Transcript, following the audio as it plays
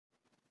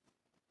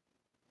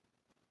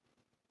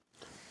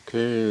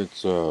Okay,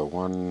 it's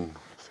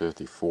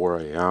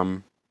 1:54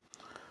 a.m.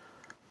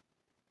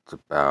 It's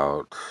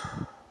about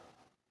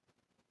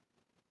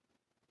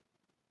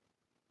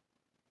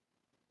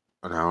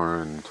an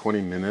hour and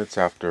 20 minutes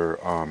after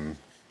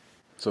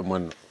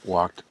someone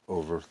walked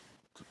over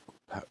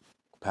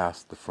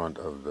past the front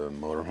of the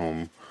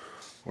motorhome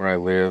where I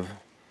live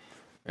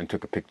and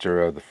took a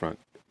picture of the front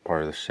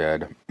part of the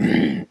shed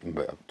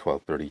about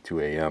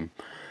 12:32 a.m.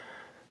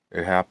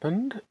 It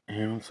happened,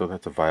 and so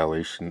that's a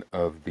violation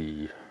of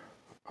the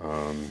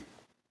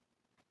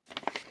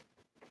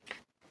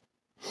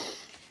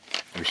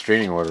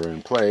restraining order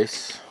in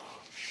place.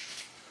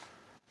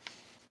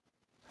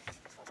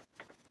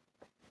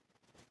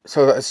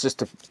 So that's just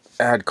to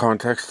add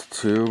context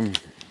to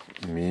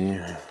me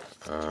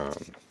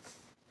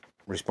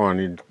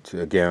responding to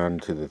the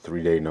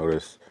 3-day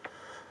notice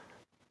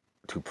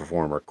to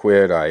perform or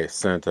quit. I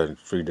sent a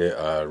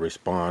 3-day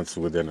response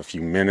within a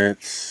few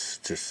minutes.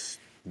 Just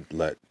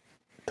let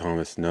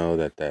Thomas know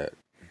that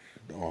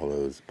all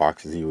those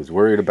boxes he was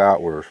worried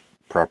about were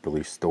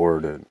properly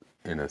stored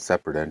in a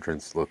separate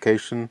entrance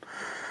location,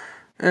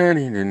 and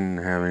he didn't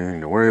have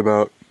anything to worry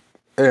about,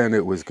 and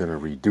it was going to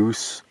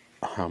reduce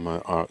some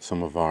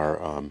of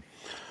our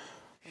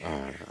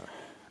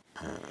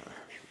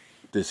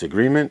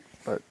disagreement,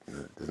 but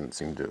it doesn't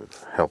seem to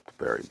have helped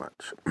very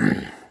much.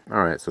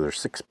 All right, so there's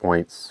 6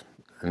 points,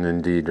 and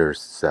indeed there's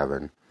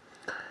 7,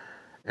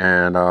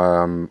 and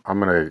I'm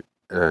gonna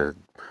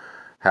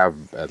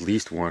have at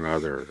least one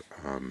other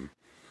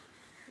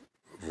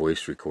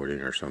voice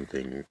recording or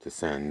something to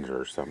send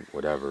or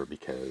whatever,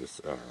 because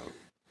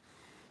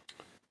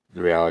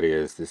the reality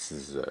is this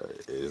is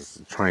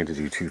trying to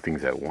do 2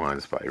 things at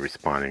once by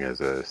responding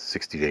as a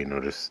 60-day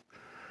notice,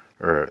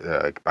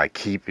 or by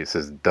keep. It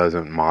says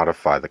doesn't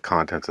modify the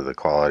contents of the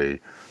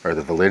quality or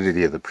the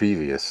validity of the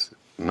previous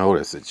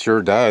notice. It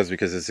sure does,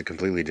 because it's a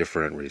completely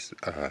different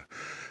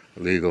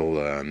legal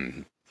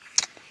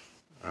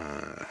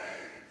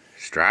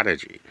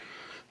strategy.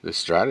 The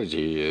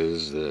strategy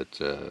is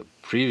that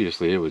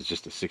previously it was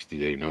just a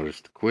 60-day notice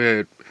to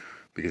quit,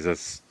 because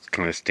that's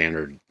kind of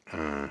standard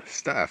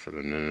stuff,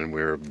 and then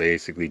we're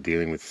basically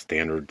dealing with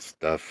standard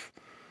stuff.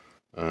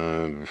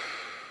 I'm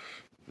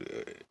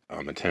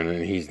a tenant,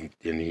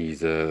 and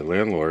he's a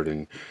landlord,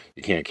 and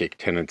you can't kick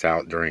tenants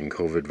out during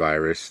COVID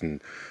virus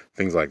and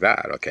things like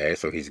that. Okay,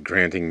 so he's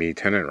granting me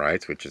tenant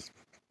rights, which is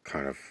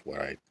kind of what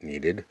I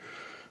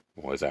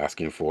was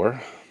asking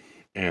for,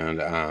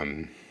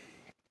 and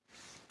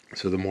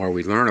so the more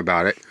we learn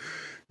about it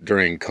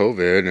during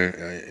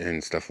COVID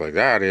and stuff like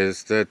that,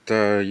 is that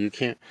you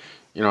can't.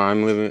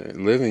 I'm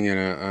living in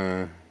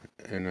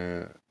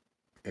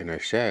a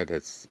shed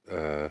that's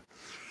that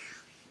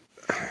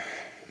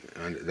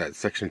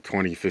section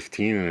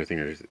 2015, and I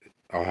think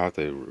I'll have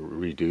to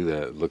redo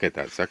that, look at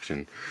that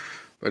section,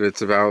 but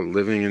it's about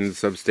living in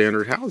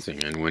substandard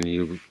housing, and when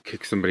you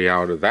kick somebody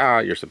out of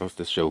that, you're supposed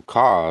to show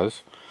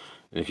cause,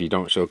 and if you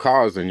don't show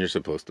cause, then you're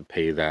supposed to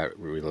pay that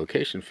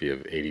relocation fee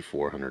of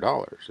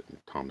 $8,400, and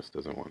Thomas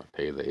doesn't want to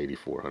pay the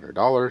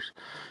 $8,400,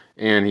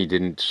 and he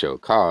didn't show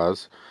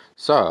cause,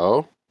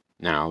 so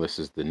now this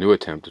is the new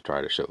attempt to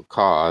try to show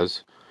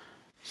cause,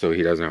 so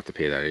he doesn't have to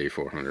pay that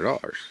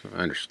 $8,400. I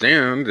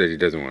understand that he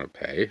doesn't want to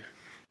pay.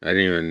 I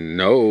didn't even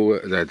know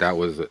that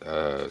was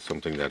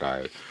something that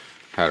I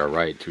had a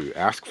right to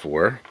ask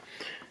for.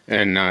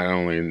 And not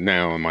only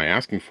now am I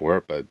asking for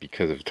it, but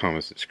because of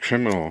Thomas's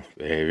criminal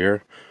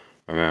behavior,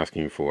 I'm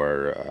asking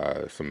for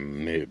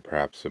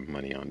perhaps some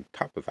money on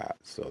top of that,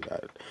 so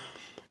that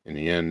in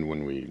the end,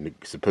 when we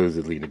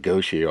supposedly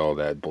negotiate all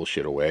that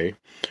bullshit away,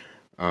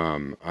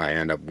 I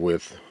end up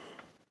with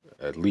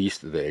at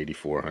least the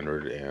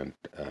 $8,400 and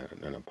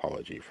an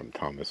apology from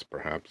Thomas,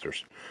 perhaps,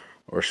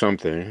 or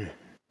something.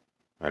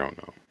 I don't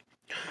know.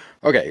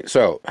 Okay,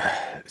 so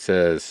it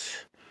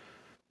says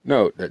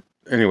note that.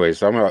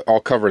 Anyways, I'll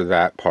cover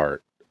that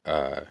part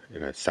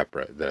in a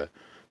separate, the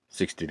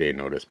 60-day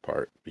notice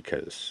part,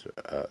 because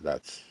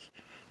that's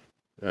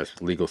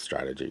legal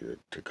strategy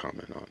to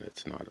comment on.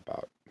 It's not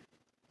about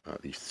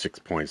these 6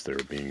 points that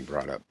are being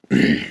brought up.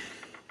 It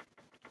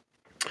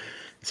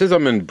says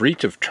I'm in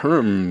breach of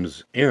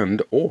terms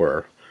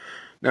or.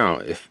 Now,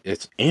 if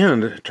it's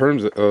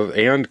terms of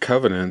and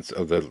covenants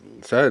of the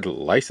said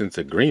license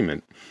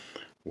agreement,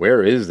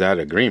 where is that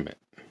agreement?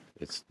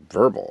 It's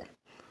verbal,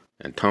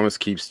 and Thomas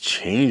keeps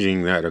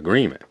changing that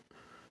agreement,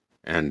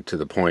 and to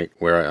the point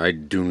where I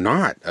do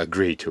not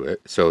agree to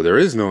it. So there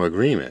is no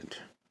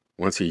agreement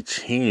once he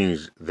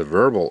changed the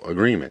verbal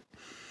agreement.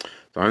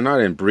 So I'm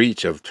not in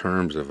breach of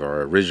terms of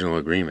our original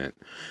agreement,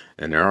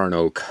 and there are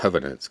no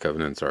covenants.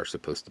 Covenants are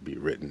supposed to be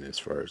written, as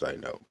far as I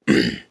know.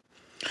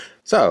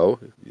 So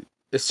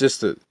it's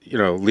just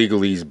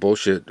legalese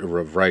bullshit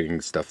of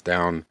writing stuff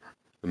down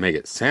to make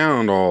it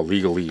sound all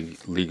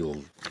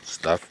legal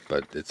stuff,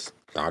 but it's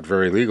not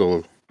very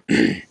legal.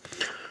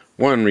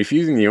 1,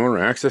 refusing the owner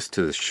access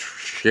to the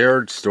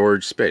shared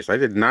storage space. I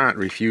did not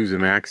refuse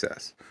him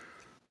access.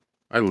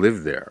 I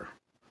live there.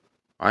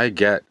 I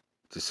get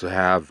to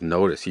have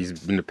notice.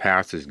 He's in the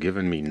past has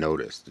given me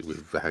notice.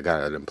 I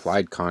got an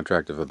implied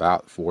contract of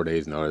about 4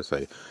 days notice.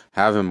 I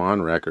have him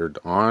on record,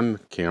 on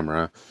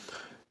camera,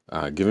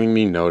 giving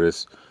me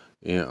notice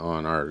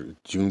on our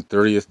June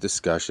 30th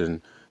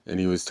discussion, and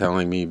he was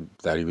telling me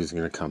that he was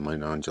going to come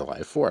in on July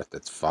 4th.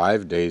 That's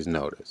 5 days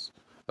notice.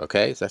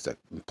 Okay, so that's an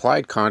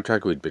implied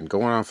contract. We'd been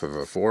going off of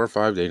a 4 or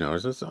 5 day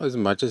notice. That's as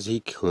much as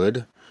he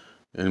could.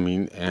 I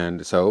mean,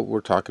 and so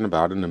we're talking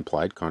about an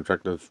implied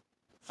contract of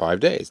 5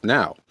 days.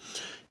 Now,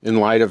 in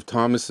light of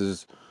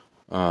Thomas's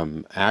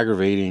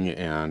aggravating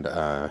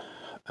and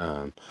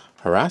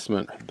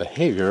harassment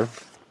behavior,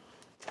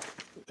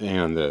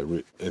 and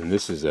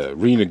this is a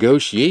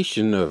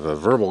renegotiation of a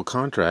verbal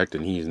contract,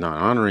 and he's not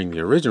honoring the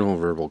original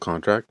verbal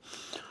contract,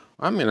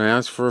 I'm going to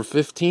ask for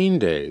 15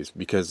 days,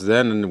 because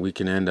then we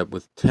can end up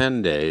with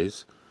 10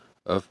 days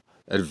of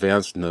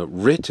advanced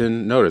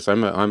written notice.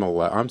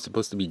 I'm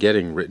supposed to be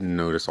getting written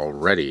notice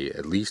already,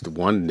 at least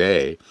 1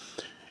 day,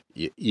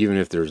 even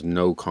if there's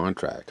no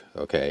contract.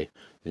 Okay,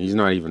 and he's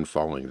not even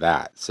following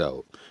that.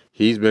 So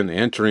he's been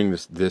entering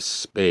this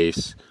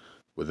space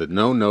with a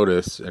no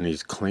notice, and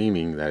he's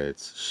claiming that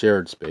it's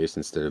shared space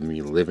instead of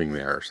me living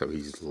there. So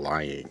he's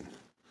lying.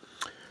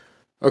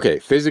 Okay,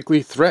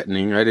 physically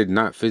threatening. I did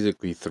not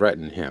physically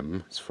threaten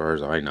him, as far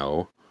as I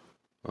know.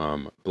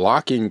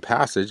 Blocking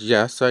passage.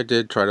 Yes, I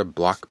did try to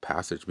block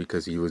passage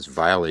because he was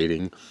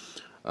violating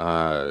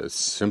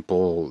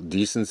simple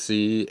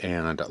decency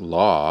and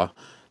law,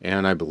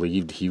 and I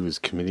believed he was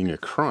committing a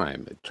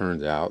crime. It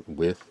turns out,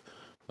 with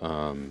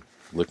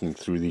looking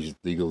through these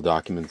legal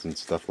documents and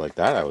stuff like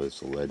that, I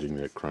was alleging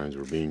that crimes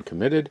were being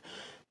committed,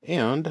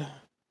 and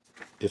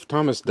if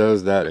Thomas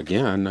does that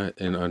again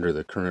and under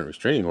the current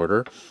restraining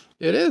order,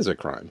 it is a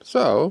crime.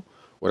 So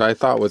what I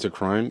thought was a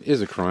crime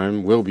is a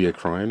crime, will be a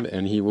crime,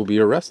 and he will be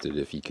arrested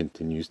if he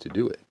continues to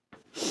do it.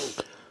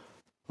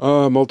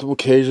 Multiple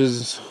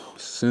occasions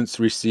since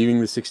receiving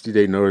the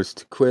 60-day notice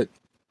to quit.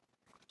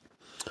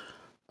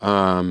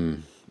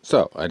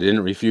 So I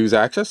didn't refuse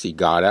access. He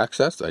got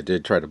access. I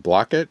did try to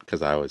block it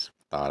because I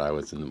thought I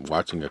was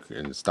watching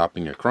and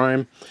stopping a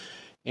crime,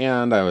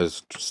 and I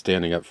was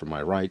standing up for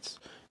my rights,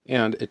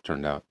 and it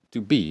turned out to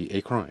be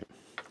a crime.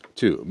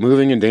 2,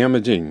 moving and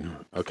damaging.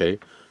 Okay,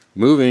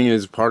 moving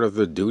is part of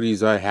the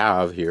duties I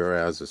have here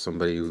as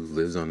somebody who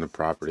lives on the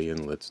property,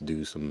 and let's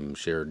do some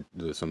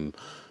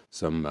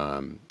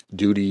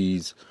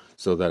duties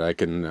so that I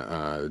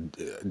can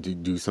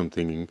do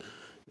something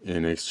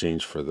in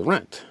exchange for the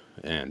rent.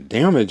 And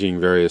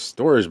damaging various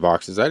storage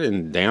boxes, I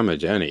didn't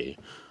damage any.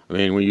 I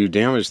mean, when you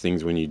damage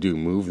things, when you do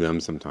move them,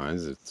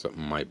 sometimes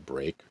something might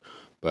break,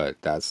 but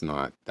that's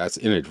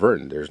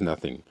inadvertent. There's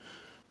nothing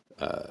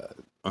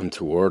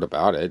untoward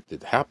about it.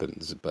 It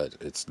happens, but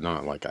it's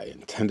not like I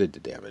intended to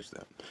damage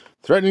them.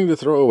 Threatening to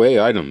throw away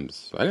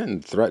items. I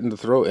didn't threaten to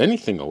throw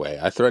anything away.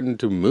 I threatened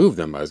to move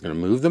them. I was going to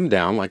move them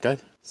down like I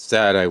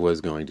said I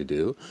was going to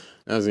do.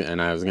 I was going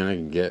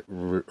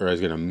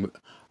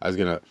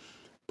to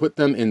put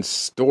them in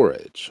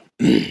storage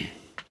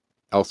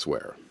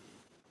elsewhere.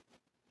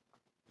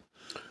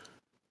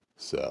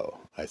 So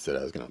I said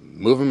I was going to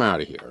move them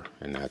out of here,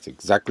 and that's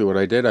exactly what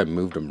I did. I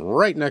moved them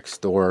right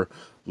next door,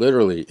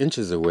 literally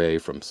inches away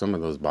from some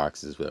of those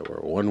boxes that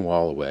were one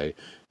wall away,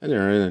 and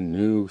they're in a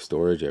new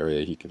storage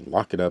area. He can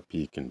lock it up,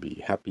 he can be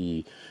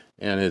happy,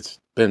 and it's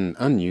been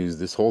unused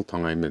this whole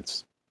time.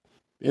 It's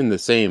in the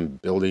same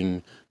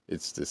building,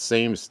 it's the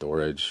same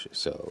storage,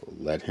 so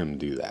let him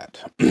do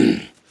that.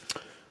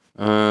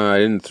 I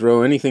didn't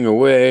throw anything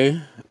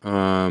away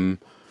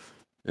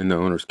in the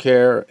owner's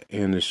care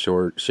and the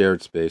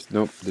shared space.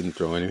 Nope, didn't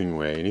throw anything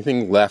away.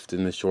 Anything left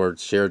in the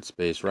shared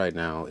space right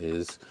now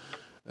is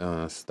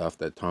stuff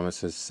that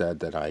Thomas has said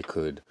that I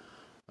could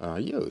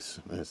use.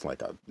 It's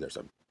like there's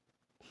a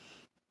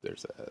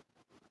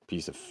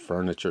piece of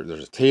furniture,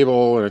 there's a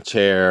table and a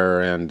chair,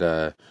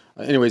 and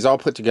anyways, I'll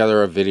put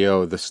together a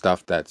video of the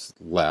stuff that's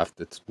left.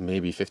 It's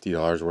maybe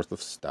 $50 worth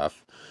of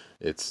stuff.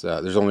 It's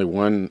there's only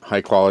one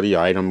high quality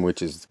item,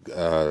 which is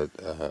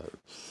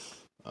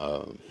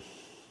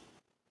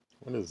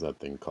what is that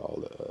thing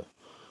called?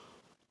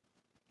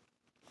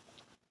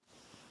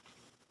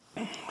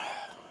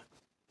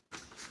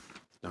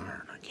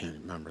 Darn, I can't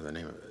remember the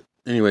name of it.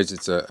 Anyways,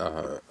 it's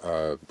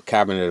a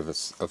cabinet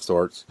of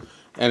sorts,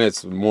 and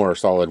it's more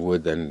solid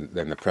wood than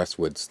the pressed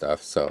wood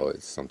stuff. So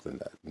it's something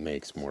that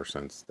makes more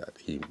sense that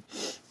he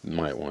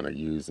might want to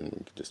use, and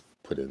we could just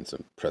put in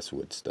some pressed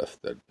wood stuff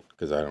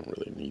because I don't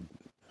really need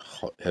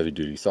heavy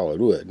duty solid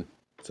wood.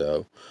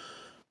 So.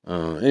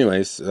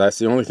 Anyways, that's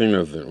the only thing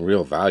of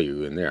real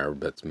value in there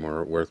that's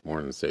worth more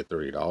than, say,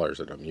 $30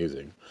 that I'm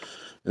using.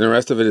 And the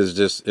rest of it is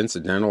just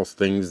incidental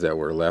things that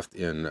were left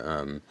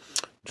in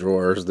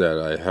drawers that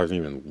I haven't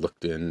even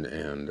looked in,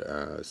 and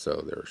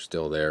so they're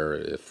still there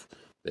if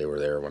they were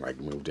there when I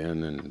moved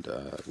in, and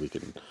we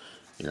can,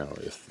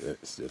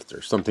 if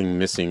there's something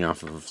missing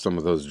off of some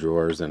of those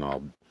drawers, then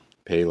I'll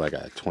pay like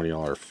a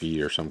 $20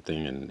 fee or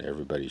something, and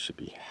everybody should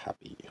be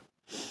happy.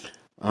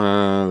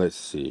 Let's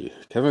see.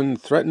 Kevin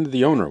threatened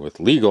the owner with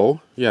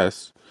legal.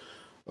 Yes.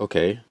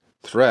 Okay.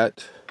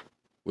 Threat.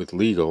 with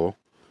legal.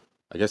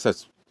 I guess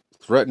that's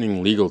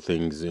threatening legal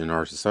things in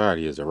our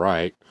society is a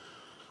right,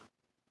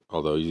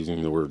 although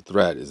using the word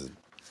threat is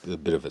a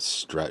bit of a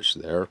stretch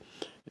there.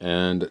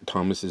 And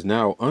Thomas is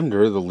now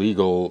under the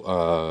legal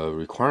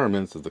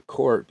requirements of the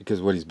court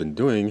because what he's been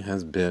doing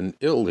has been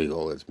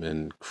illegal. It's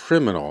been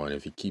criminal. And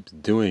if he keeps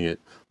doing it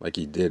like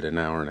he did an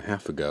hour and a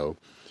half ago,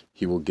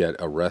 he will get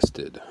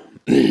arrested.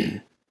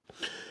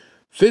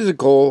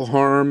 Physical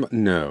harm?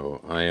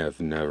 No, I have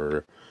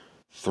never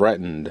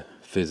threatened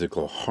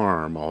physical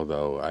harm,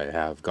 although I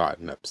have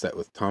gotten upset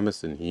with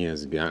Thomas and he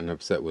has gotten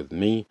upset with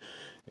me.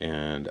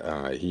 And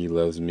he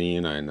loves me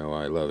and I know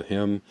I love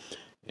him.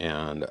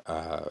 And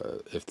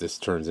if this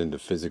turns into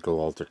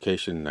physical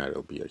altercation,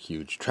 that'll be a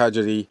huge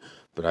tragedy,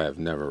 but I have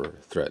never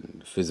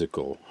threatened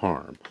physical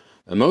harm.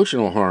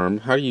 Emotional harm,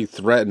 how do you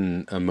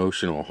threaten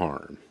emotional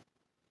harm?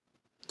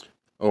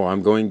 Oh,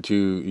 I'm going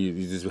to,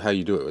 this is how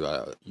you do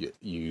it.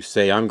 You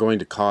say, I'm going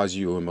to cause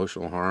you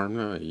emotional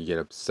harm. You get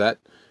upset,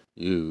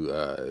 you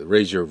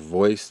raise your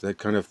voice, that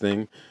kind of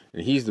thing.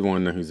 And he's the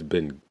one who's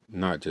been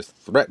not just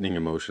threatening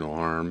emotional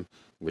harm,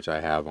 which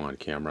I have on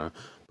camera,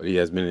 but he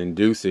has been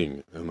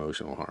inducing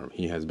emotional harm.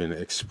 He has been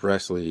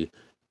expressly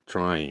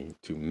trying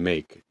to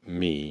make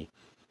me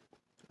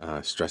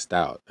stressed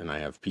out, and I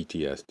have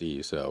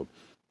PTSD, so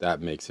that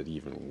makes it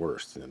even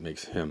worse. It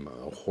makes him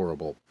a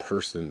horrible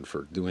person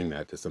for doing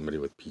that to somebody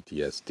with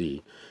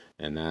PTSD,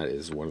 and that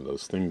is one of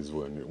those things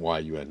why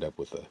you end up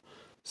with a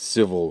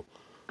civil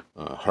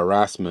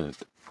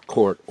harassment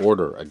court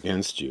order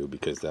against you,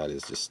 because that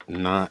is just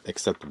not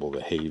acceptable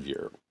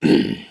behavior.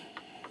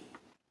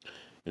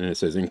 And it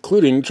says,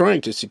 including trying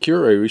to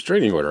secure a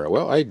restraining order.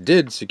 Well, I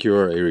did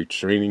secure a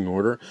restraining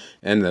order,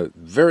 and the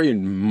very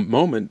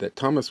moment that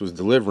Thomas was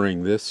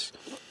delivering this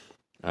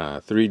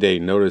 3-day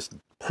notice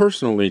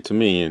personally to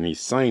me, and he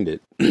signed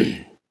it,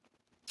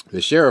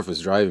 the sheriff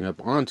was driving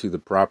up onto the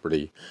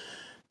property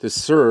to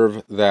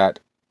serve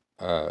that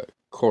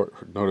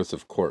court notice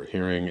of court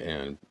hearing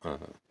and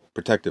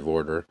protective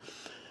order.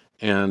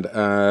 And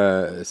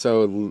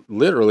so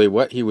literally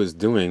what he was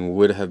doing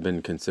would have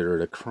been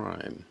considered a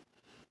crime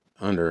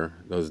under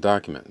those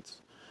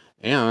documents.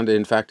 And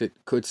in fact, it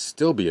could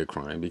still be a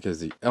crime because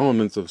the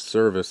elements of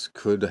service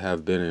could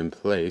have been in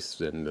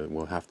place, and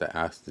we'll have to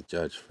ask the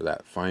judge for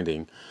that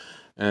finding.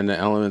 And the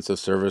elements of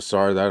service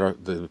are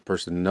that the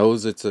person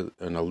knows it's an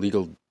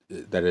illegal,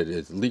 that it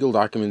is legal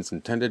documents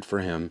intended for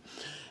him,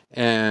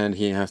 and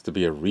he has to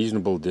be a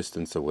reasonable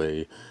distance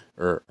away,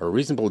 or a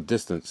reasonable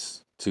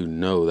distance to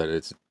know that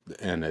it's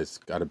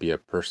got to be a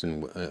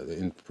person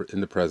in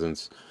the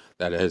presence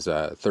that is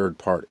a third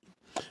party.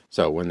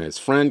 So when his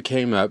friend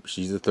came up,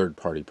 she's a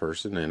third-party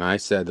person, and I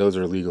said those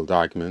are legal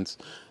documents,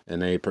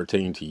 and they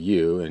pertain to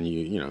you, and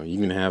you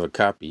can have a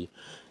copy,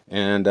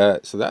 and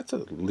so that's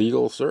a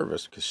legal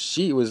service because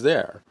she was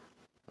there,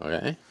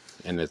 okay,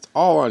 and it's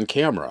all on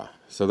camera,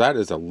 so that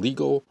is a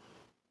legal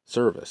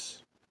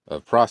service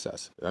of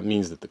process. That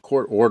means that the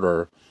court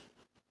order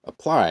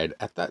applied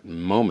at that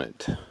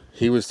moment.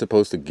 He was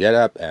supposed to get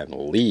up and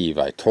leave.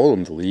 I told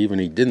him to leave,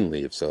 and he didn't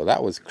leave, so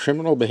that was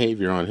criminal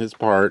behavior on his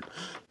part,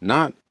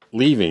 not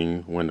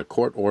leaving when the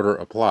court order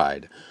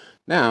applied.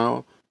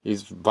 Now,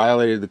 he's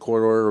violated the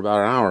court order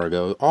about an hour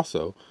ago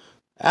also,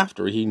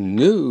 after he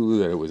knew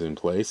that it was in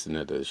place and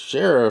that the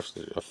sheriff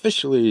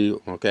officially,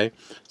 okay,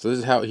 so this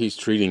is how he's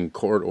treating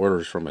court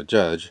orders from a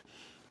judge.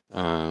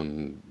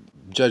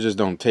 Judges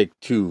don't take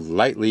too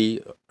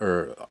lightly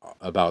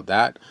about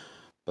that,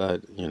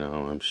 but,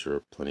 I'm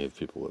sure plenty of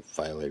people have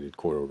violated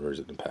court orders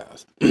in the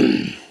past.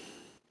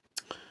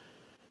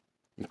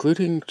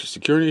 Including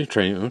security and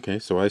training. Okay,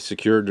 so I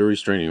secured the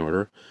restraining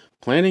order.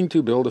 Planning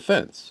to build a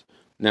fence.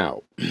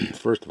 Now,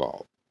 first of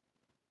all,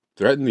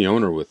 threaten the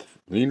owner with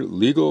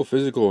legal,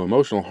 physical,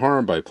 emotional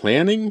harm by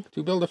planning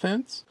to build a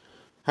fence?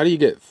 How do you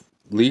get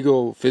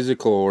legal,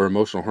 physical, or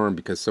emotional harm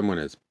because someone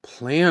is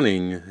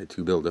planning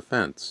to build a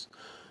fence?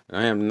 And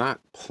I am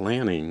not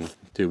planning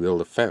to build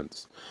a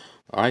fence.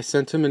 I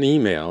sent him an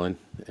email, and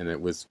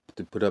it was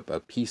to put up a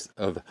piece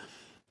of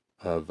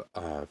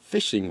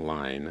fishing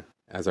line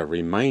as a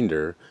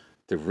reminder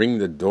to ring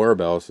the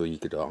doorbell so you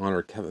could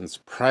honor Kevin's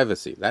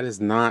privacy. That is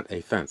not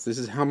a fence. This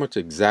is how much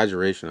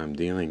exaggeration I'm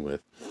dealing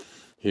with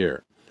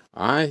here.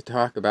 I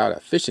talk about a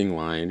fishing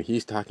line.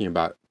 He's talking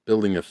about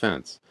building a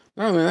fence.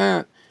 Not only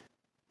that,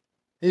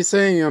 he's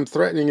saying I'm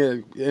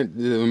threatening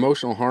the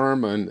emotional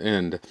harm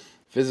and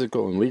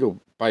physical and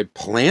legal by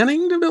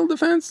planning to build a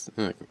fence.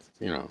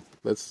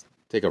 Let's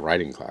take a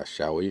writing class,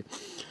 shall we?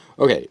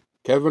 Okay.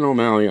 Kevin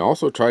O'Malley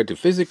also tried to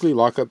physically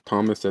lock up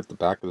Thomas at the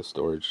back of the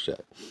storage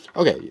shed.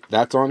 Okay,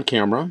 that's on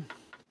camera.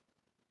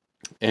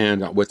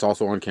 And what's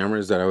also on camera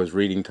is that I was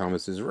reading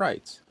Thomas's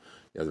rights.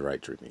 You have the right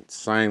to remain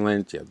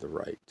silent. You have the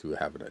right to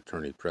have an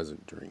attorney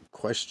present during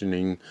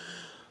questioning.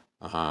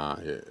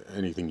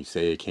 Anything you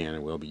say can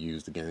and will be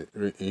used again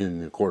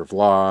in the court of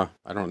law.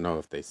 I don't know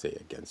if they say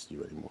against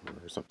you anymore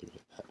or something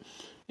like that.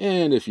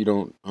 And if you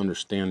don't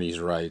understand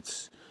these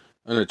rights,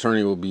 an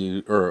attorney will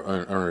be,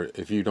 or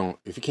if you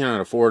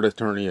cannot afford an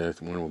attorney,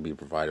 one will be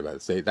provided by the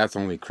state. That's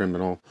only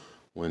criminal.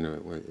 when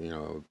you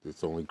know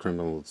it's only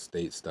criminal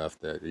state stuff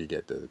that you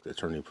get the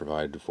attorney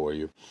provided for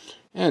you.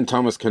 And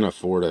Thomas can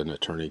afford an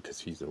attorney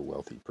because he's a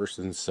wealthy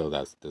person, so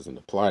that doesn't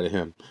apply to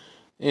him.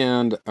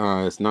 And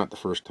it's not the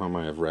first time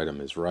I have read him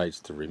his rights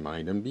to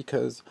remind him,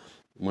 because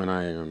when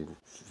I am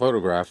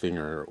photographing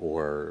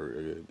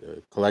or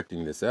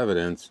collecting this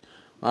evidence,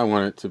 I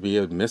want it to be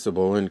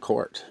admissible in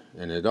court.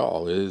 And it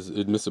all is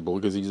admissible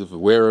because he's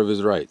aware of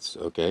his rights,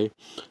 okay?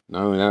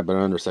 Not only that, but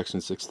under Section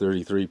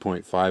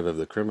 633.5 of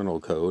the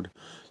Criminal Code,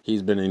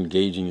 he's been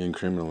engaging in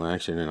criminal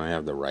action, and I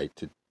have the right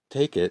to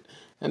take it.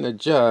 And the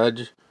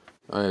judge,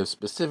 I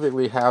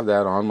specifically have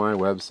that on my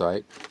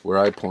website, where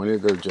I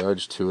pointed the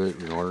judge to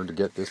it in order to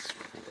get this,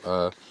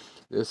 you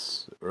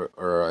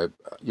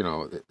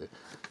know,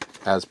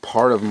 as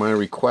part of my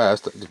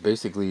request,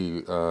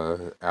 basically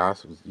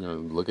ask, you know,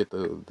 look at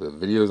the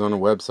videos on the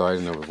website,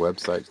 and the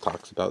website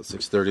talks about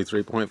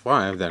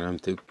 633.5 that I'm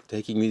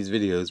taking these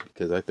videos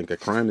because I think a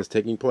crime is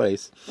taking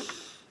place,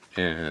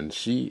 and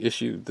she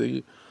issued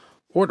the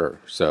order.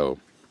 So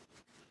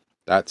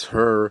that's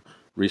her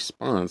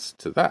response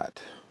to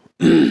that.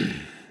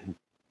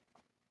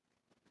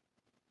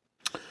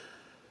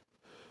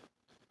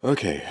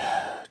 Okay,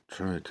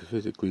 trying to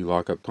physically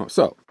lock up Tom.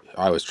 So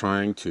I was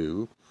trying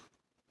to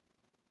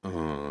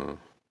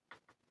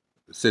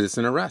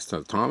citizen arrest.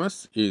 So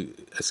Thomas, he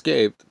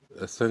escaped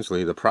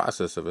essentially the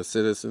process of a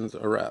citizen's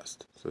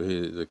arrest. So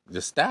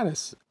the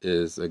status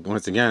is,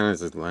 once again,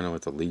 I know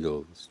it's a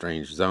legal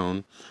strange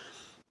zone,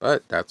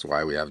 but that's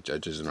why we have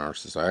judges in our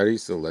society.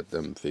 So let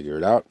them figure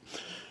it out.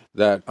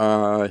 That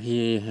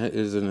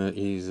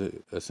he's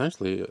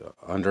essentially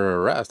under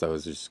arrest. I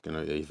was just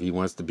gonna, if he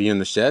wants to be in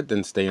the shed,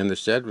 then stay in the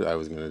shed. I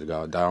was gonna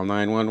go dial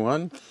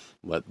 911,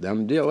 let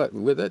them deal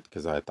with it,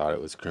 because I thought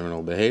it was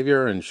criminal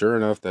behavior, and sure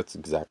enough, that's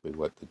exactly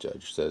what the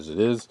judge says it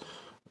is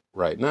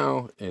right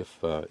now.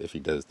 If he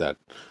does that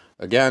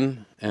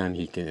again, and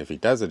if he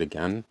does it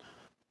again,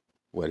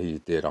 what he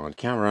did on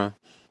camera,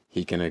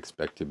 he can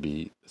expect to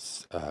be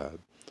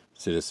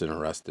citizen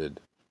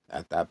arrested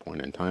at that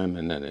point in time,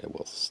 and then it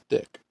will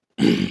stick.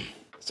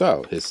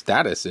 So his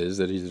status is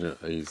that he's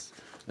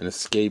an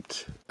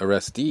escaped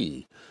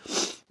arrestee.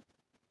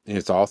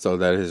 It's also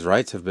that his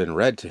rights have been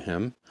read to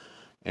him,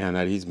 and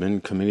that he's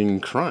been committing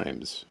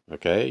crimes.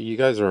 Okay, you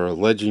guys are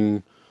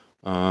alleging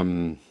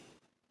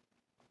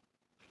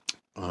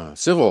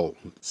civil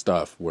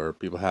stuff where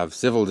people have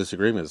civil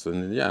disagreements,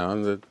 and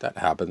yeah, that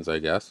happens, I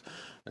guess.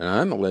 And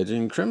I'm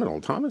alleging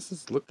criminal. Thomas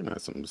is looking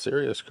at some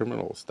serious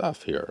criminal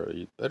stuff here.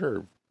 You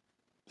better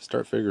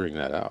start figuring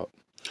that out.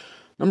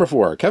 Number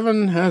 4,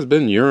 Kevin has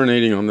been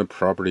urinating on the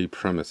property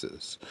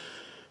premises,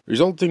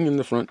 resulting in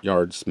the front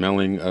yard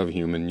smelling of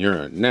human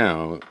urine.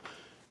 Now,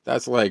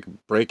 that's like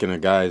breaking a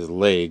guy's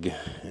leg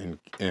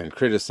and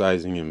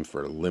criticizing him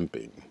for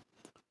limping.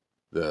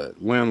 The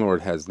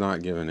landlord has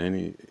not given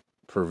any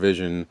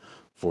provision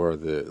for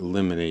the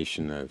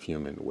elimination of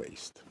human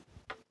waste.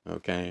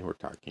 Okay, we're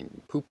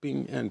talking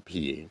pooping and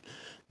peeing.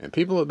 And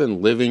people have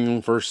been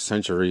living for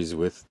centuries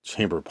with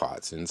chamber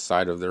pots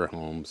inside of their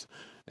homes,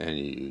 and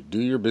you do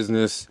your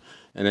business,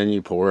 and then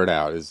you pour it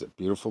out. It's a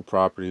beautiful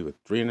property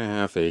with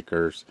 3.5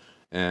 acres,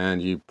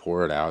 and you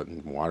pour it out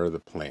and water the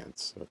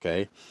plants,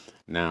 okay?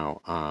 Now,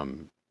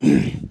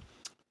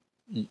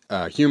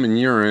 human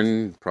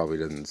urine probably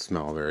doesn't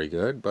smell very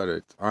good,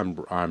 but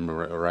I'm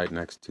right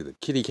next to the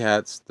kitty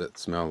cats that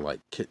smell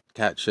like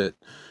cat shit,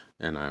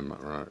 and I'm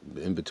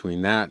in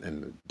between that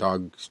and the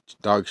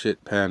dog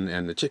shit pen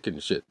and the chicken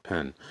shit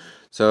pen.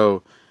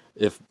 So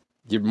if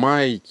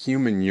my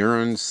human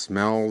urine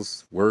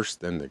smells worse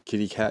than the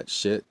kitty cat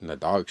shit and the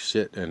dog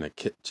shit and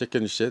the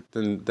chicken shit,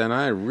 then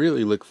I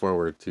really look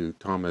forward to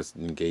Thomas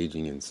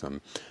engaging in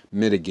some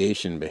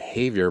mitigation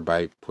behavior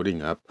by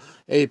putting up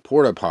a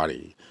porta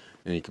potty.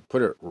 And he could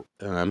put it,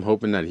 and I'm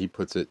hoping that he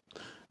puts it,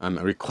 I'm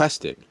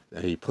requesting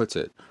that he puts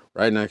it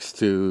right next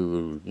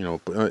to, you know,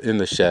 in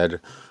the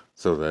shed,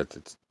 so that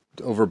it's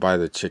over by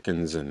the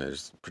chickens and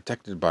it's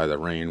protected by the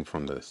rain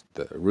from the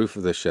roof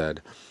of the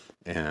shed.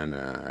 And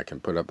I can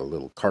put up a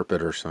little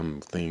carpet or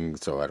something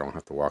so I don't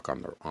have to walk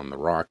on the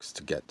rocks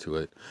to get to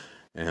it.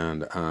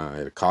 And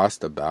it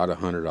costs about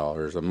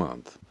 $100 a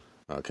month.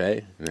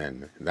 Okay, and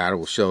then that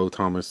will show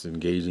Thomas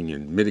engaging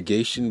in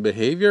mitigation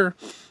behavior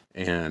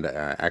and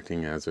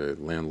acting as a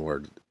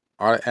landlord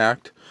ought to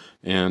act.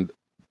 And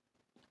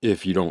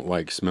if you don't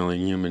like smelling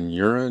human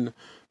urine,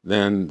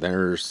 then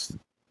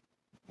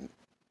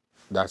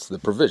that's the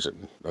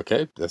provision.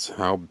 Okay, that's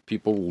how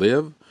people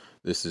live.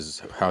 This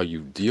is how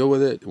you deal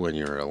with it. When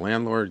you're a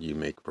landlord, you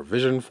make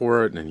provision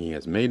for it, and he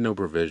has made no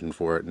provision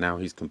for it. Now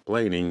he's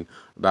complaining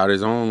about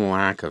his own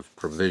lack of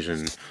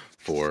provision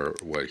for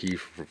what he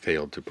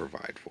failed to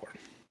provide for.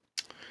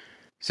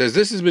 Says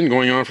this has been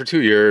going on for 2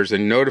 years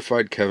and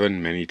notified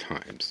Kevin many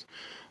times.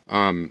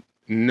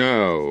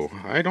 No,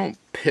 I don't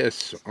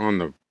piss on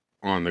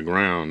the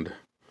ground.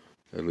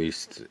 At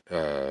least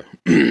I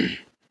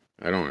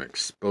don't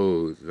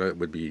expose. That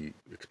would be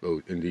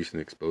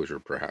indecent exposure,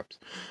 perhaps.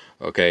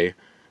 Okay,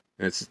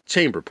 it's a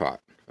chamber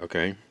pot.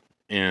 Okay,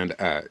 and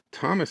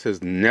Thomas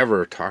has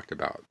never talked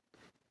about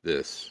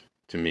this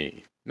to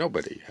me.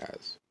 Nobody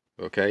has.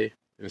 Okay?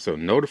 And so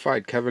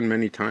notified Kevin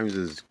many times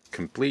is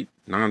complete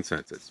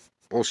nonsense. It's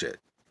bullshit.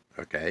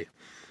 Okay?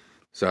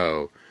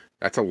 So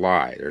that's a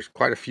lie. There's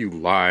quite a few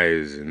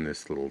lies in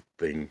this little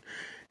thing,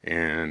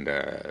 and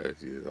a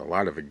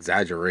lot of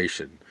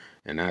exaggeration,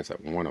 and that's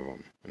one of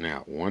them.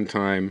 Now, one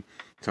time,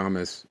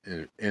 Thomas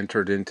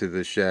entered into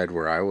the shed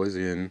where I was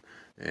in,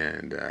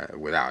 and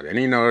without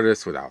any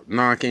notice, without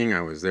knocking,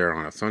 I was there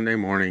on a Sunday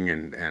morning,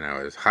 and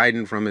I was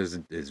hiding from his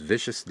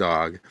vicious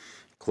dog,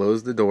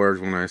 closed the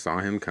doors when I saw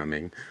him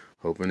coming,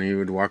 hoping he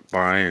would walk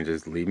by and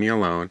just leave me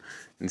alone.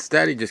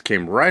 Instead, he just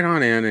came right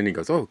on in, and he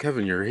goes, "Oh,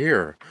 Kevin, you're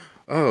here.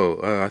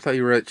 Oh, I thought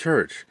you were at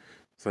church."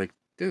 It's like,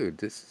 dude,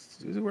 this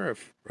is where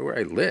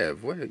I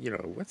live. What,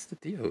 what's the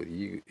deal?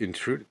 You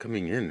intrude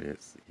coming in.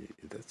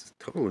 That's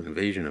a total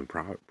invasion of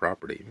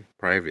property,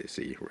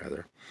 privacy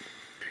rather.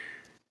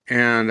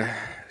 And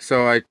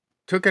so I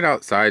took it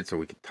outside so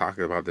we could talk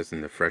about this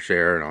in the fresh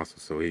air, and also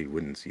so he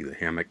wouldn't see the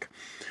hammock.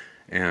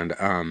 And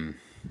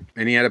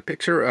he had a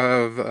picture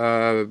of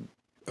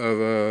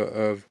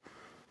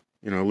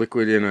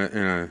liquid in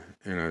a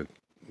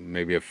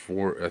maybe a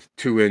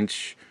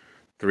 2-inch,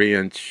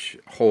 3-inch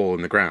hole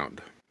in the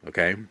ground.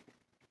 Okay.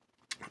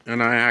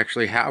 And I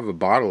actually have a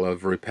bottle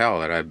of Repel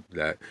that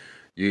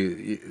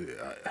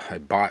I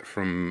bought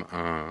from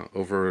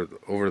over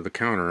the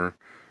counter,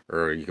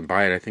 or you can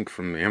buy it I think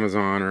from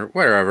Amazon or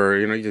wherever.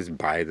 You just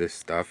buy this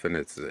stuff, and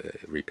it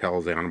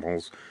repels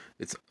animals.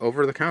 It's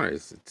over the counter.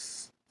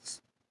 It's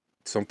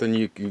something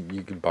you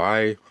could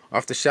buy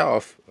off the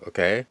shelf,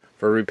 okay,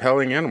 for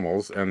repelling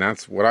animals, and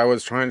that's what I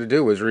was trying to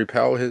do, was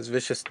repel his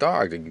vicious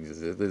dog.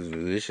 This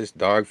vicious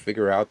dog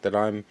figure out that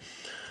I'm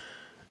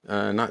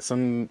not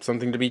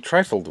something to be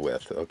trifled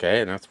with,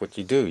 okay? And that's what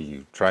you do.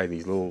 You try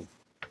these little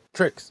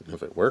tricks.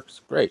 If it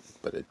works, great.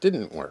 But it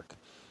didn't work.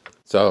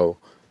 So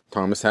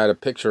Thomas had a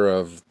picture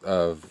of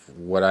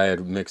what I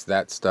had mixed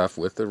that stuff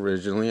with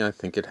originally. I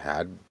think it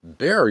had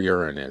bear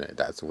urine in it.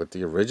 That's what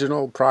the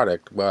original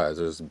product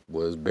was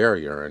bear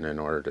urine, in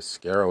order to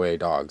scare away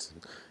dogs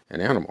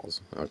and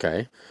animals,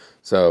 okay?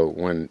 So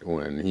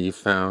when he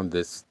found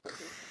this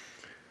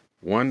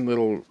one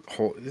little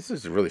hole, this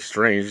is really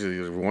strange.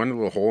 There's one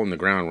little hole in the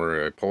ground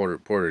where I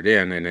poured it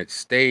in, and it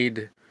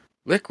stayed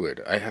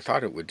liquid. I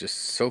thought it would just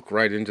soak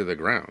right into the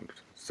ground.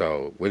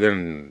 So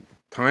within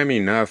time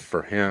enough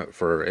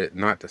for it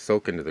not to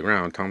soak into the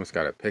ground, Thomas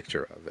got a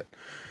picture of it.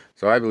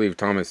 So I believe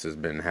Thomas has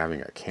been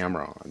having a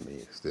camera on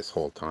me this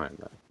whole time,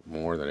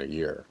 more than a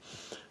year.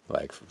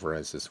 Like, for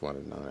instance,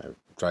 when I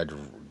tried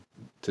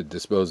to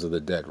dispose of the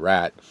dead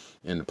rat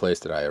in the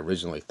place that I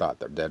originally thought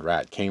the dead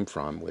rat came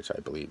from, which I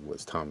believe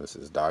was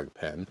Thomas's dog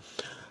pen.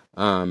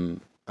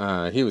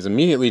 He was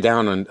immediately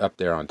down up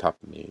there on top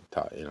of me,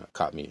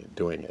 caught me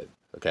doing it.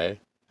 Okay,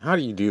 how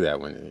do you do that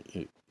when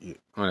you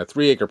on a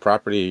 3-acre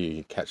property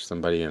you catch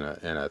somebody in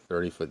a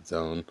 30-foot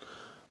zone?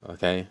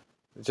 Okay,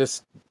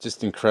 just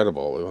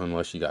incredible,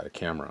 unless you got a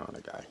camera on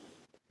a guy.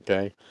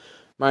 Okay.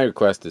 My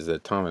request is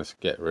that Thomas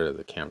get rid of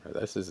the camera.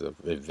 This is an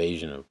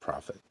invasion of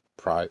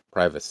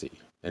privacy,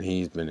 and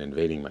he's been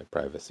invading my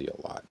privacy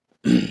a lot.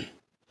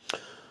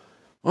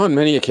 On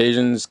many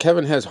occasions,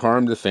 Kevin has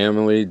harmed the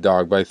family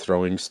dog by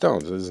throwing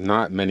stones. There's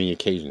not many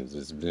occasions.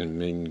 It's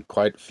been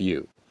quite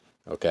few,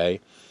 okay?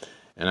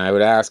 And I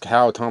would ask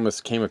how Thomas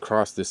came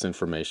across this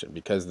information,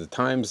 because the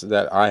times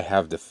that I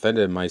have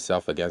defended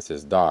myself against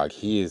his dog,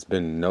 he has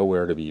been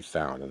nowhere to be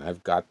found. And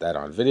I've got that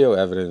on video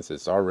evidence.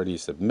 It's already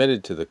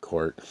submitted to the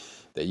court,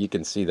 that you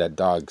can see that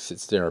dog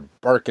sits there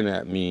barking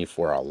at me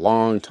for a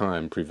long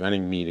time,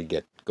 preventing me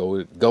to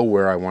go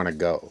where I want to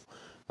go.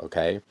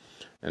 Okay?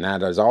 And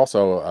that is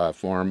also a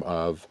form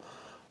of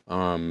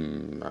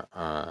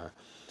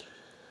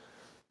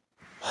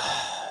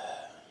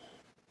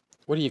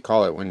what do you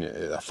call it when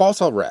a false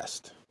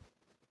arrest.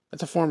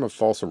 It's a form of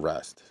false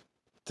arrest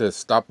to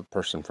stop a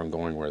person from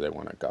going where they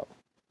want to go.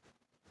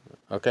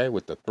 Okay?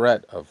 With the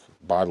threat of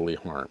bodily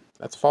harm.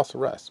 That's false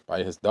arrest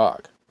by his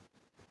dog.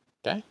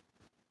 Okay?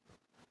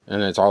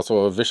 And it's also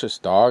a vicious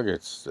dog.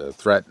 It's a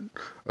threat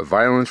of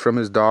violence from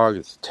his dog.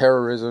 It's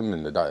terrorism,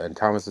 and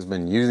Thomas has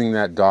been using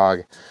that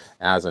dog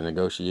as a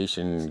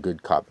negotiation,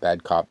 good cop,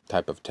 bad cop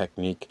type of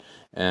technique,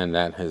 and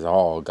that has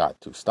all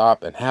got to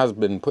stop, and has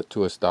been put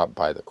to a stop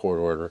by the court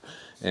order,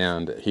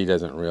 and he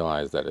doesn't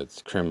realize that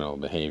it's criminal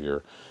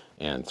behavior.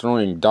 And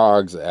throwing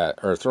stones at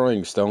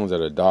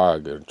a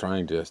dog, or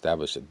trying to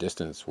establish a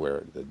distance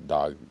where the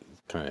dog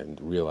kind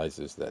of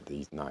realizes that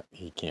he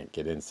can't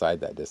get inside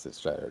that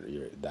distance,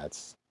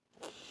 that's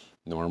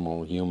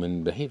normal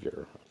human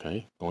behavior,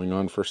 okay, going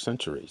on for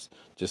centuries.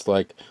 Just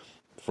like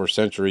for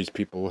centuries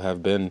people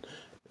have been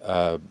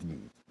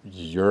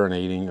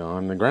urinating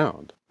on the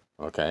ground,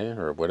 okay,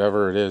 or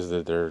whatever it is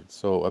that they're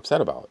so upset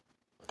about,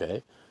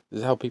 okay. This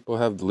is how people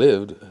have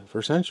lived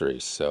for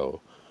centuries. So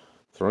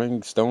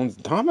throwing stones,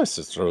 Thomas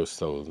throws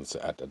stones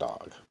at the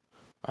dog.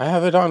 I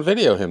have it on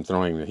video,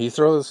 he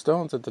throws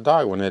stones at the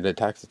dog when it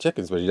attacks the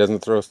chickens, but he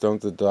doesn't throw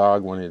stones at the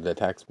dog when it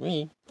attacks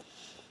me.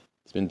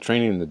 He's been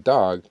training the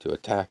dog to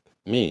attack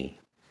me.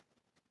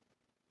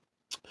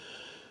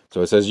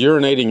 So it says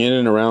urinating in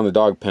and around the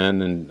dog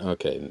pen, and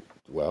okay,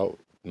 well,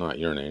 not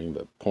urinating,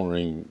 but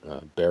pouring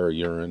bear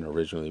urine,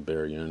 originally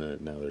bear urine,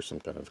 and now there's some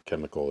kind of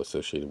chemical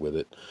associated with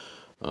it.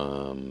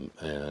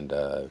 And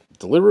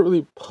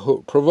deliberately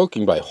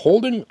provoking by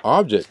holding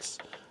objects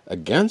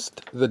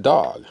against the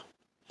dog.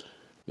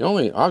 The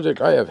only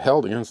object I have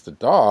held against the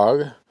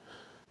dog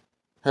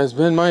has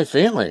been my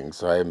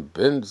feelings. I've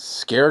been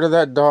scared of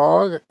that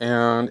dog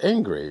and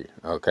angry.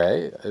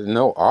 Okay,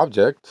 no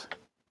object.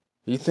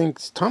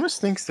 Thomas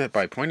thinks that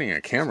by pointing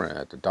a camera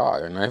at the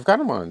dog, and I've got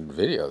him on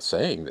video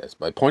saying this,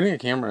 by pointing a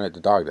camera at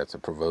the dog, that's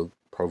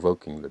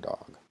provoking the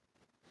dog.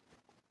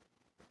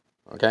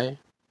 Okay?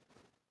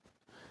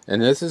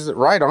 And this is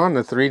right on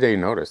the 3-day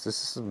notice.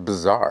 This is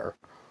bizarre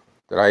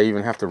that I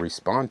even have to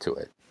respond to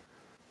it.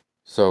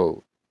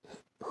 So,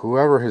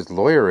 whoever his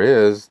lawyer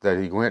is that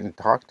he went and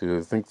talked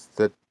to thinks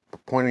that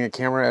pointing a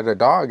camera at a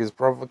dog is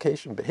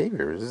provocation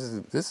behavior.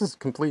 This is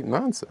complete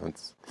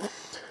nonsense.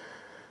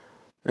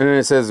 And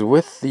it says,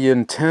 with the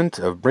intent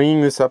of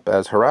bringing this up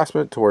as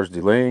harassment towards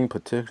delaying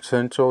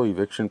potential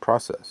eviction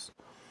process.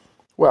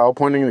 Well,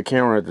 pointing the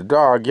camera at the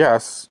dog,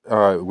 yes,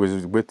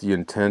 was with the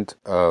intent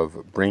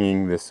of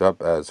bringing this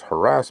up as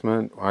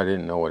harassment. I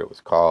didn't know what it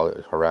was called. It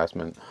was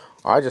harassment.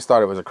 I just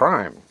thought it was a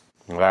crime.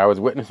 I was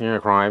witnessing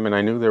a crime, and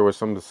I knew there was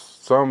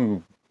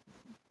some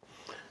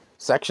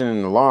section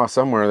in the law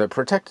somewhere that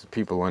protected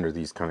people under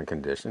these kind of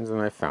conditions,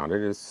 and I found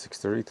it as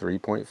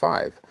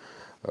 633.5.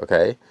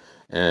 Okay?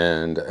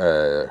 And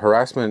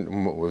harassment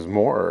was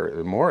more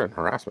than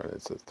harassment.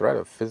 It's a threat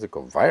of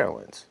physical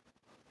violence.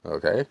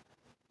 Okay?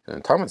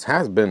 And Thomas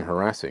has been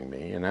harassing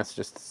me, and that's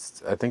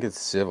just, I think it's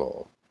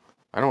civil.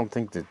 I don't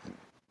think that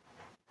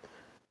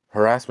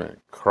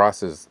harassment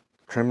crosses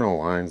criminal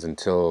lines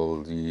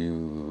until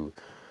you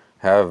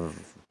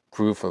have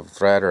proof of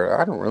threat, or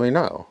I don't really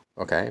know.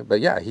 Okay?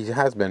 But yeah, he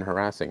has been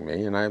harassing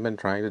me, and I've been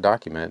trying to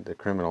document the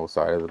criminal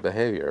side of the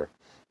behavior.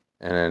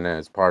 And then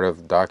as part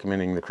of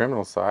documenting the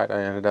criminal side,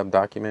 I ended up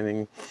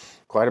documenting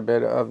quite a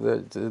bit of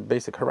the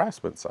basic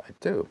harassment side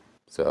too.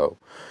 So,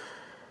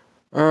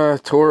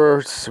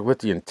 towards with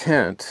the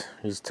intent,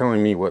 he's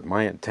telling me what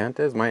my intent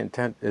is. My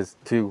intent is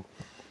to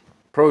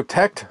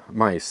protect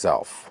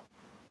myself.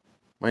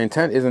 My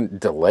intent isn't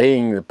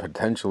delaying the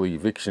potential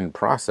eviction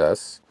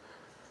process.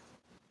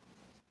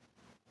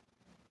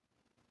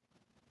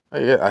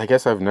 I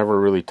guess I've never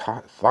really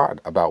thought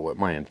about what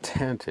my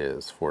intent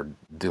is for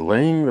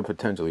delaying the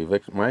potential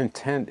eviction. My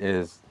intent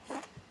is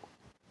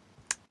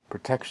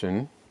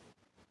protection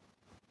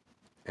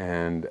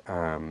and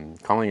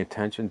calling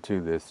attention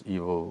to this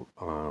evil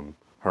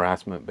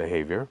harassment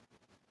behavior.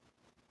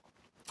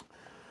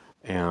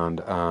 And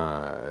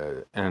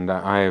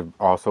I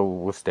also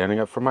was standing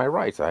up for my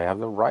rights. I have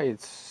the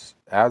rights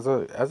as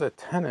a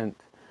tenant.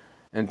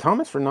 And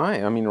Thomas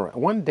Vernay, I mean,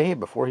 one day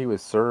before he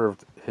was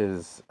served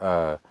his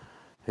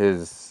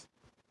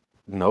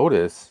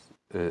notice,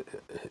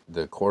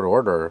 the court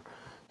order,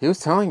 he was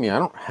telling me I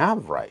don't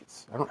have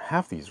rights. I don't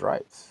have these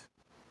rights.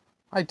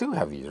 I do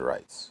have these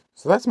rights.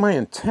 So that's my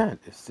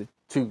intent, is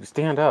to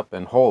stand up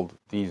and hold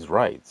these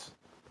rights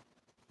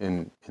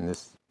in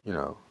this,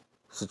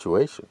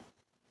 situation.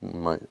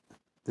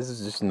 This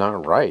is just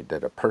not right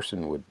that a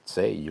person would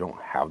say you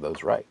don't have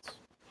those rights.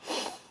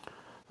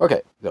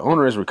 Okay, the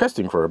owner is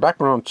requesting for a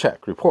background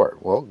check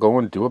report. Well, go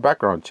and do a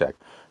background check.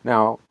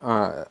 Now,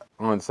 I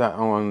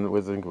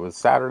think it was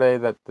Saturday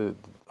that the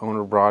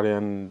owner brought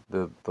in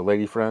the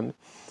lady friend,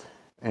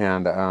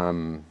 and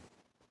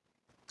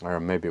or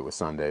maybe it was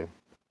Sunday.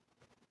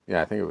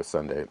 Yeah, I think it was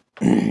Sunday.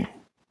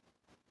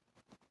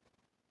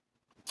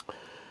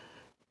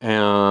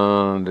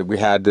 And we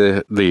had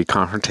the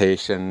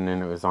confrontation,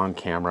 and it was on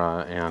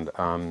camera,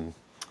 and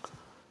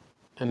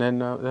then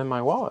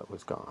my wallet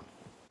was gone.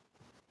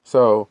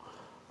 So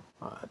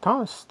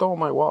Thomas stole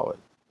my wallet.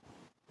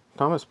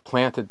 Thomas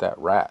planted that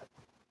rat.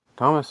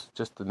 Thomas,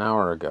 just an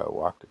hour ago,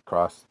 walked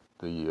across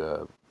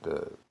the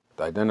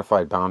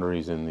identified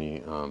boundaries in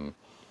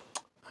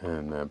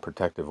the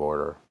protective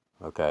order,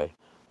 okay,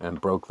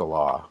 and broke the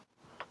law,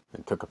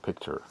 and took a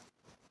picture,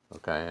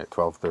 okay, at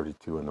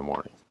 12:32 in the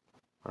morning.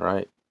 All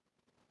right.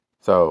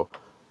 So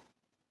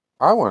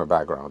I want a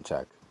background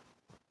check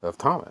of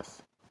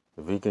Thomas.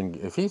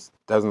 If he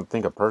doesn't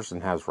think a person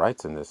has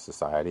rights in this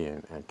society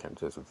and can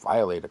just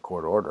violate a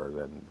court order,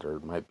 then there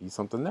might be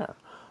something there.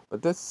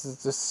 But this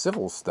is just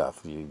civil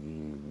stuff.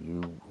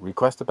 You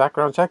request a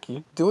background check,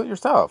 you do it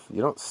yourself.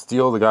 You don't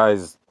steal the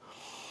guy's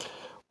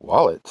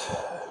wallet,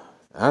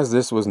 as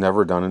this was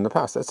never done in the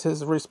past. That's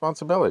his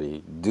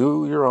responsibility.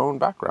 Do your own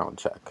background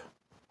check.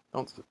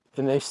 And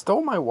they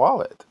stole my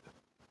wallet.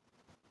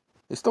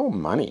 They stole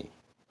money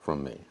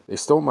from me. They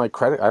stole my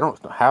credit. I don't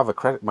have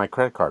my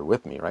credit card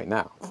with me right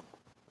now.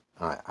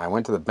 I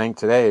went to the bank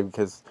today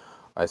because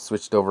I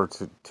switched over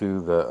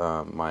to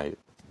the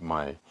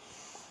my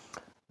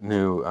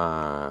new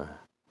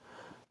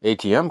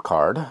ATM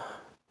card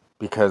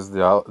because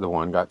the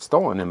one got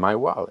stolen in my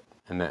wallet,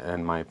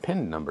 and my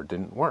PIN number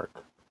didn't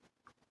work,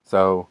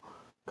 so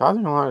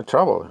causing a lot of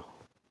trouble,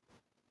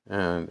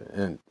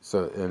 and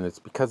it's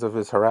because of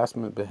his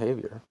harassment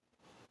behavior.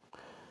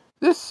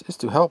 This is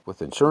to help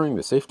with ensuring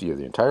the safety of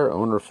the entire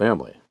owner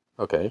family.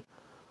 Okay,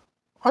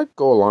 I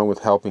go along with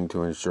helping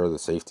to ensure the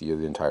safety of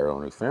the entire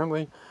owner's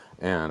family,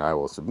 and I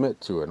will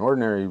submit to an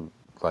ordinary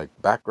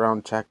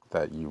background check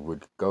that you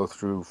would go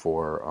through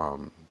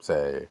for,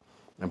 say,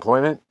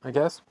 employment, I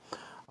guess.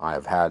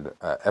 I've had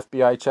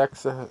FBI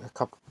checks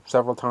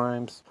several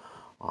times.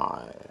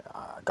 I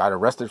got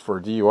arrested for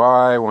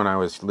DUI when I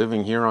was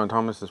living here on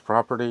Thomas's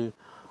property.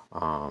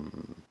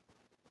 Um,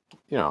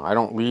 I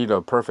don't lead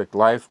a perfect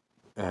life,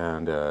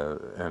 and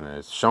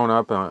it's shown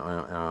up,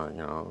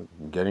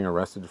 getting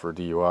arrested for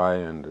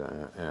DUI,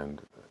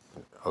 and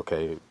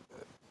okay,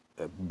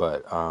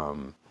 but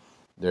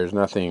there's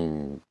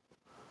nothing.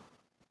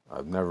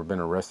 I've never been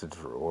arrested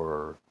for,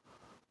 or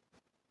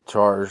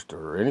charged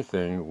or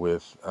anything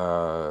with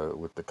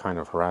the kind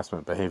of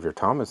harassment behavior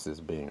Thomas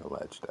is being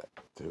alleged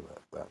to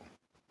have done.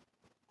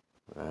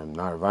 I'm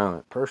not a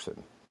violent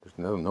person. There's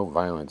no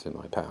violence in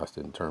my past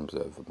in terms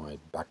of my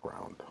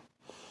background.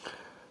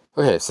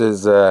 Okay, it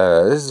says,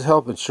 this is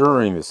help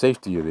ensuring the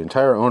safety of the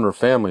entire owner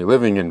family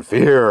living in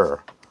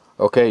fear.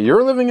 Okay,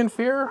 you're living in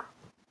fear?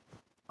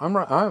 I'm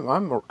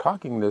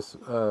talking this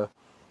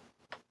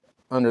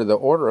under the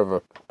order of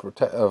a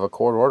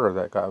court order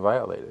that got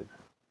violated.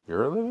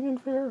 You're living in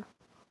fear?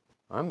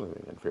 I'm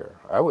living in fear.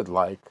 I would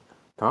like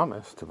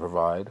Thomas to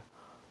provide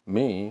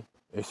me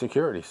a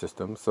security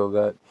system so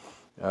that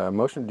a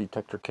motion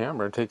detector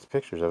camera takes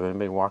pictures of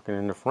anybody walking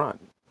in the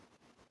front.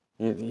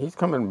 He's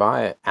coming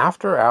by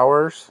after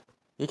hours.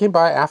 He came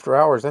by after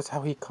hours. That's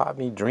how he caught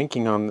me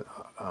drinking on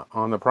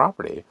the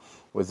property.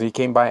 He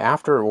came by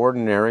after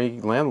ordinary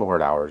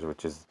landlord hours,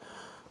 which is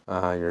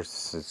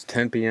it's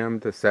 10 p.m.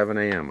 to 7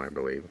 a.m. I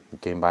believe. He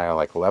came by at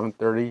like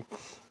 11:30.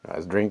 I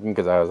was drinking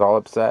because I was all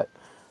upset,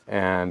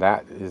 and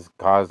that has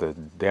caused a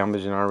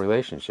damage in our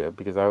relationship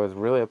because I was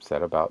really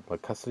upset about the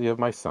custody of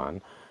my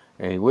son,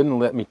 and he wouldn't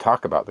let me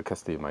talk about the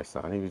custody of my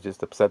son. He was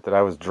just upset that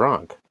I was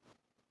drunk.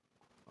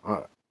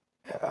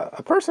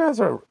 A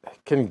person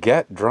can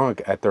get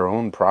drunk at their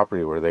own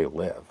property where they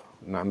live.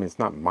 I mean, it's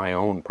not my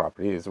own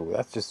property.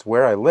 That's just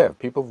where I live.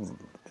 People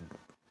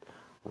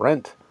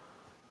rent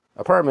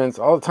apartments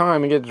all the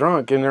time and get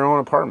drunk in their own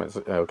apartments.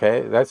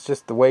 Okay, that's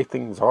just the way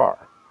things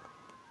are.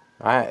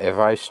 If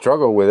I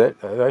struggle with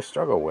it, I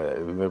struggle with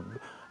it.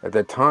 At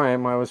the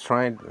time, I was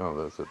trying. Oh,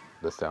 there's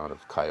the sound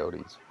of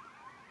coyotes.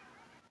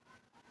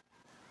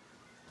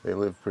 They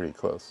live pretty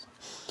close.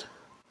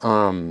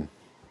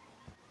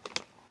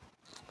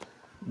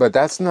 But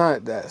that's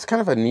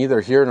kind of a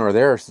neither here nor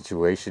there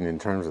situation in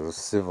terms of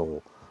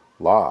civil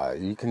law.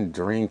 You can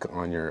drink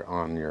on your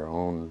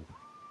own.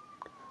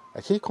 I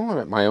keep calling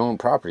it my own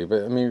property,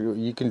 but I mean,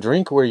 you can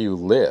drink where you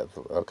live,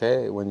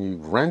 okay? When you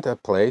rent a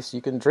place,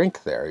 you can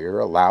drink there. You're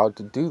allowed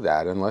to do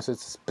that unless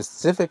it's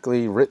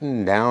specifically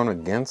written down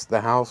against the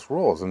house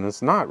rules, and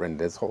it's not written.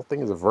 This whole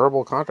thing is a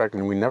verbal contract,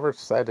 and we never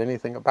said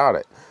anything about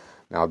it.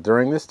 Now,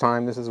 during this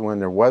time, this is when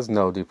there was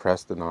no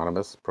Depressed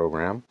Anonymous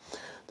program.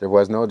 There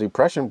was no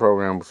depression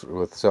program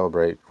with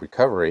Celebrate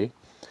Recovery,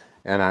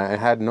 and I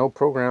had no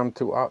program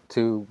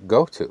to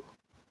go to,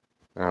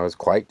 and I was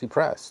quite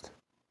depressed.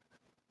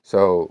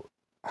 So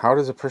how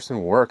does a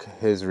person work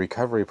his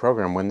recovery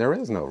program when there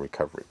is no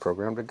recovery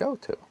program to go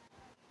to?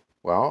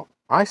 Well,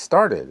 I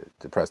started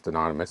Depressed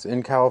Anonymous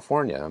in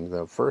California. I'm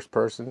the first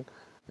person,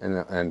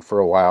 and for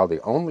a while, the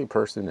only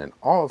person in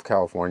all of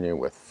California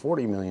with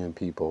 40 million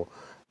people,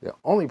 the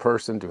only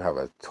person to have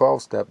a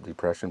 12-step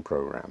depression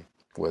program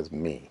was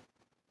me.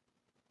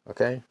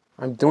 Okay?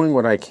 I'm doing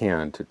what I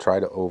can to try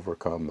to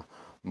overcome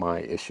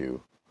my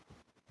issue.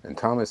 And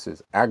Thomas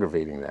is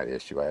aggravating that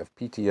issue. I have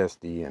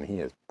PTSD, and he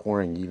is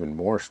pouring even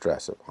more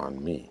stress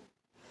upon me.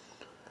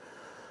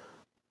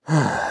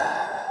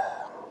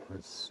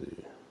 Let's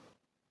see.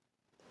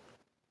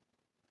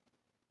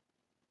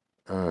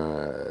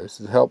 This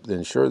is help to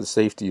ensure the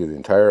safety of the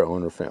entire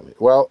owner family.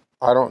 Well,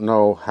 I don't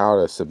know how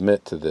to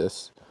submit to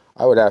this.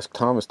 I would ask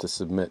Thomas to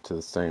submit to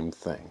the same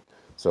thing.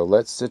 So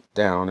let's sit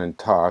down and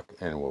talk,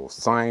 and we'll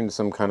sign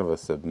some kind of a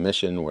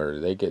submission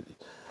where they get...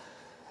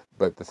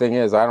 But the thing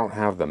is, I don't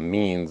have the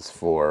means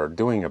for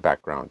doing a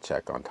background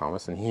check on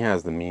Thomas, and he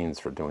has the means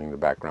for doing the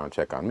background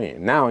check on me.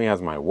 Now he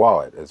has my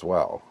wallet as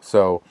well.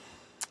 So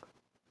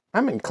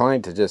I'm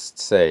inclined to just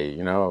say,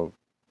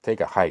 take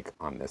a hike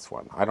on this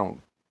one. I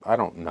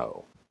don't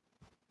know.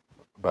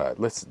 But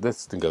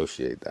let's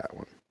negotiate that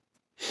one.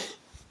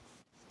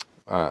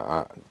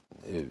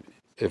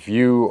 If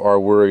you are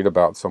worried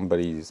about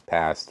somebody's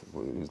past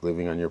who's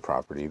living on your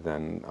property,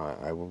 then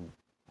I will,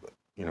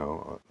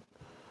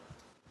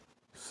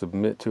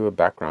 submit to a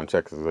background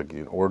check like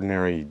an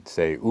ordinary,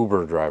 say,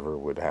 Uber driver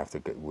would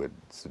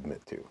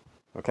submit to.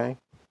 Okay?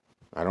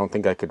 I don't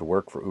think I could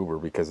work for Uber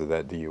because of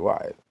that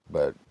DUI,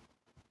 but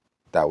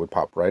that would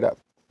pop right up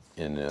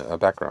in a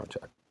background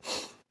check.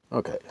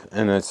 Okay,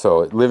 and so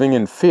living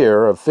in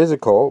fear of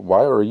physical,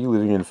 why are you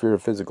living in fear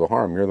of physical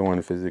harm? You're the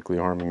one physically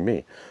harming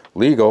me.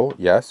 Legal,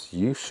 yes,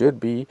 you should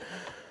be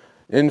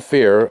in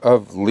fear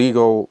of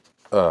legal,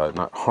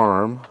 not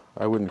harm.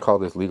 I wouldn't call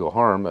this legal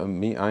harm.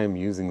 I am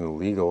using the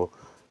legal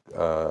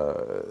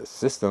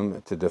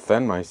system to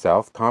defend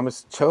myself,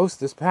 Thomas chose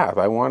this path.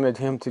 I wanted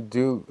him to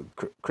do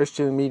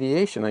Christian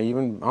mediation. I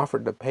even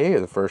offered to pay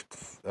the first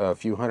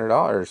few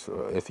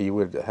 $100 if he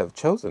would have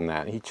chosen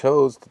that. He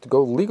chose to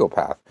go legal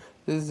path.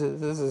 This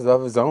is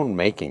of his own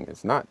making.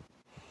 It's not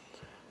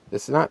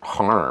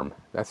harm.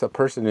 That's a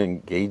person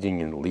engaging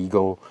in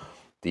legal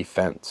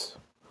defense.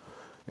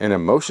 And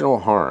emotional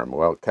harm.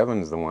 Well,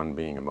 Kevin's the one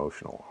being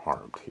emotional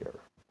harmed here,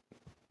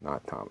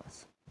 not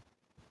Thomas.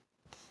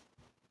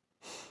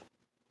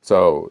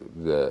 So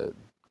the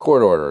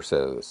court order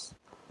says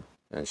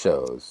and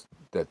shows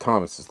that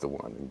Thomas is the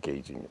one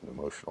engaging in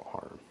emotional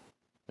harm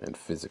and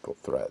physical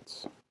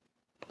threats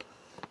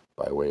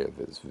by way of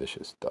his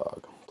vicious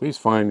dog. Please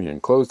find the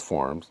enclosed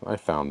forms. I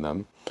found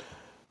them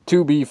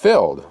to be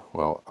filled.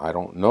 Well, I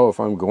don't know if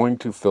I'm going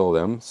to fill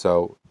them,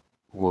 so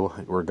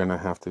we're going to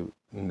have to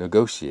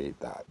negotiate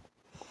that.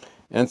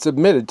 And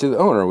submit it to the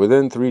owner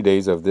within 3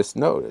 days of this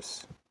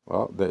notice.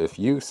 Well, if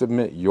you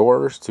submit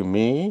yours to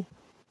me,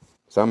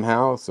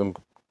 somehow, some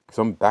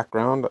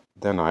background,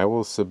 then I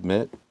will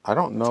submit. I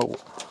don't know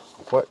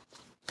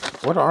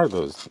what are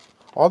those?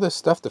 All this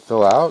stuff to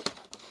fill out.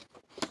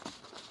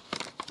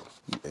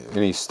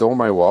 And he stole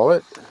my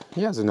wallet.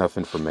 He has enough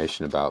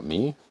information about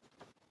me.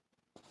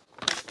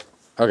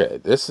 Okay,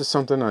 this is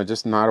something I'm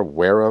just not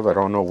aware of. I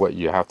don't know what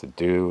you have to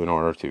do in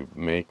order to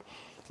make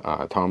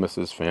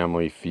Thomas's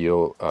family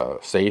feel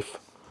safe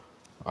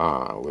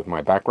with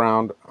my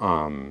background.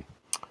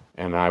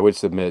 And I would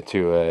submit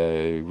to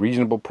a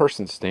reasonable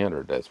person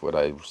standard. That's what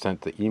I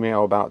sent the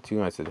email about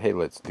to. I said, hey,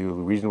 let's do a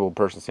reasonable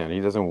person standard.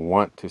 He doesn't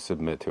want to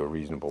submit to a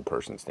reasonable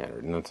person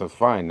standard. And that's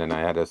fine. Then I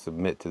had to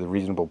submit to the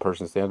reasonable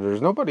person standard.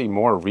 There's nobody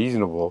more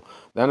reasonable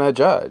than a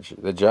judge.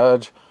 The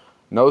judge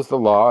knows the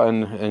law,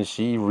 and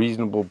she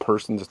reasonable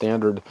person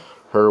standard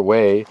her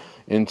way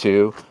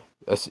into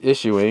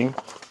issuing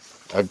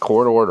a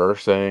court order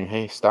saying,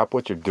 hey, stop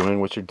what you're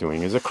doing. What you're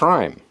doing is a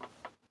crime.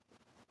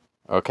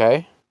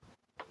 Okay?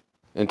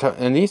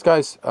 And these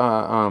guys,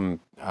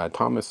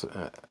 Thomas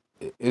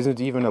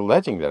isn't even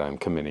alleging that I'm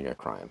committing a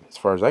crime, as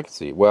far as I can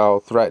see. Well,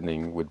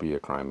 threatening would be a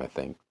crime, I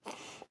think.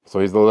 So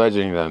he's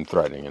alleging that I'm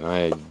threatening, and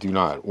I do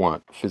not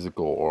want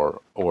physical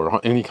or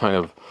any kind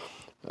of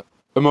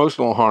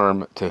emotional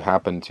harm to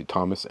happen to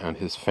Thomas and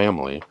his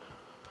family,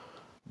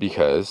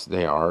 because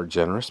they are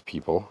generous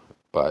people,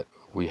 but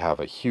we have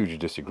a huge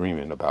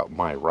disagreement about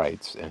my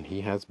rights, and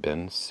he has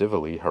been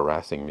civilly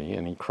harassing me,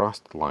 and he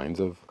crossed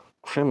lines of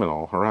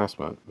criminal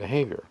harassment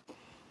behavior.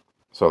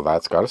 So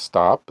that's got to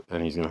stop,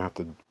 and he's going to have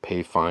to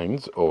pay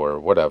fines or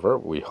whatever.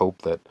 We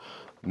hope that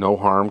no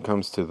harm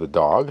comes to the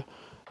dog.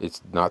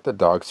 It's not the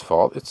dog's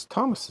fault, it's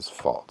Thomas's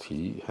fault.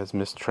 He has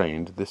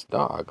mistrained this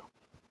dog.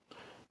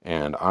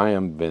 And I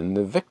am been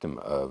the victim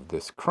of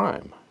this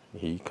crime.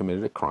 He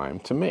committed a crime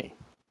to me.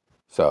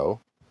 So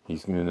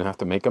he's going to have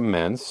to make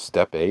amends,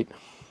 step 8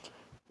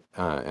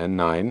 and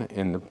 9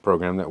 in the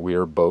program that we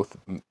are both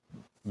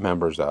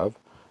members of,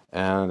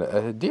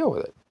 and deal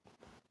with it.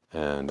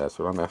 And that's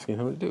what I'm asking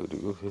him to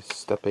do his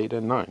step 8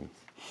 and 9.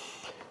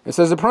 It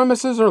says the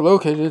premises are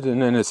located,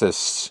 and then it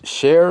says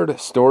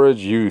shared storage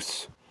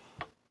use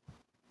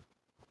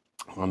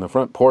on the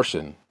front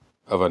portion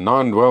of a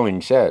non-dwelling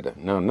shed.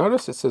 Now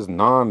notice it says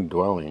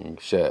non-dwelling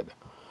shed,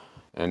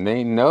 and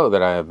they know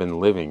that I have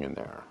been living in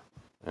there,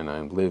 and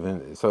I'm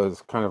living, so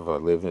it's kind of a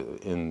live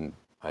in,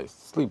 I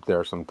sleep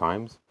there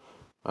sometimes.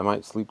 I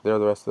might sleep there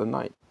the rest of the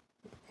night.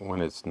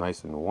 When it's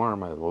nice and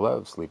warm, I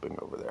love sleeping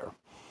over there.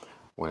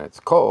 When it's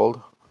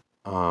cold,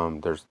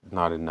 there's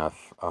not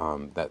enough,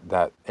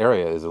 that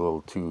area is a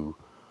little too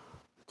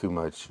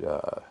much,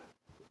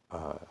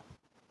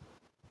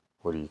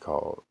 what do you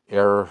call it?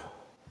 Air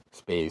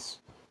space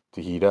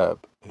to heat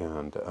up,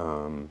 and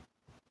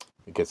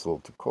it gets a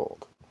little too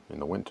cold in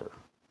the winter.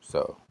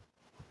 So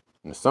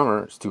in the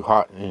summer, it's too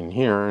hot in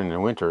here, and in the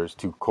winter, it's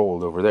too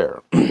cold over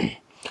there.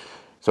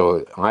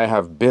 So I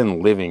have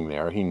been living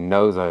there. He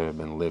knows I have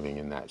been living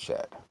in that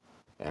shed,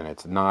 and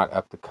it's not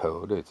up to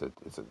code. It's an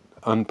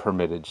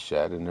unpermitted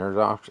shed, and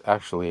there's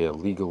actually a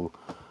legal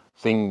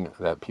thing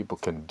that people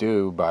can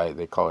do by,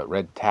 they call it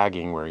red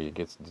tagging, where it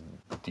gets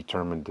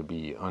determined to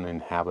be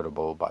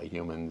uninhabitable by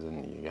humans,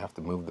 and you have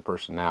to move the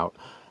person out,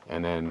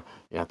 and then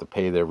you have to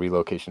pay their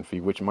relocation fee,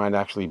 which might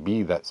actually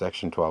be that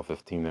section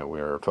 1215 that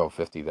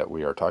 1250 that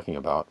we are talking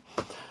about.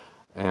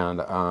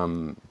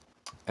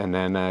 And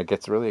then it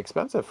gets really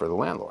expensive for the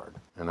landlord,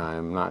 and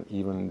I'm not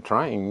even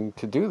trying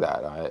to do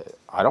that.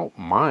 I don't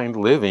mind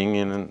living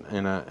in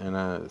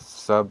a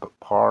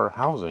subpar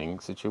housing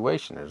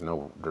situation.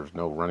 There's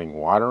no running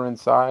water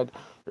inside.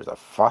 There's a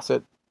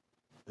faucet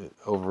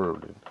over,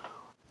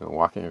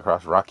 walking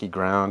across rocky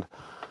ground.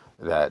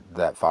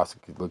 That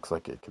faucet looks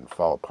like it can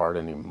fall apart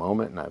any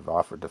moment, and I've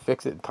offered to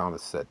fix it, and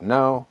Thomas said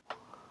no.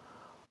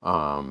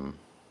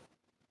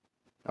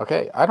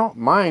 Okay, I don't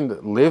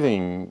mind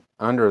living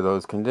under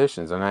those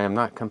conditions, and I am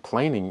not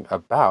complaining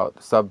about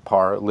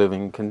subpar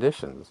living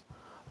conditions.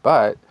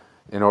 But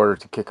in order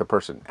to kick a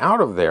person out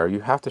of there,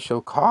 you have to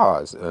show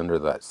cause under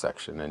that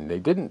section, and they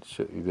didn't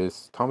show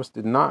this. Thomas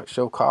did not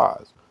show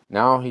cause.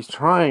 Now he's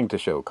trying to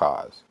show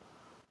cause.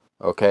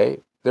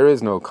 Okay? There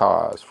is no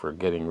cause for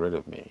getting rid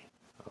of me.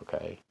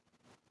 Okay?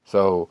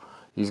 So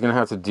he's going to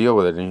have to deal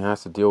with it, and he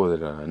has to deal with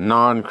it in a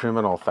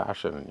non-criminal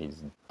fashion.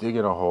 He's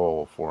digging a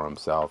hole for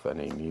himself,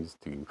 and he needs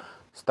to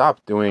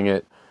stop doing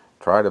it.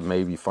 Try to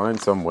maybe find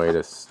some way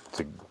to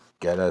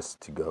get us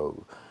to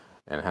go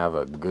and have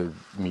a good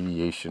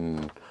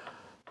mediation,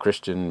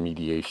 Christian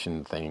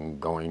mediation thing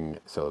going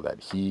so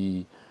that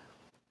he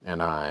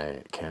and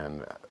I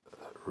can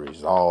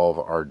resolve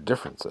our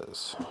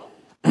differences.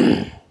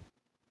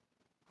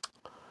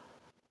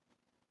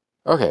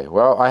 Okay,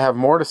 well, I have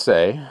more to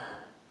say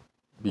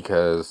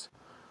because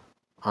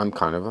I'm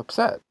kind of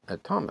upset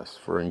at Thomas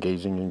for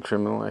engaging in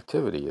criminal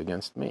activity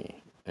against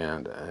me,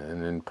 and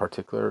in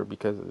particular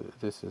because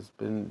this has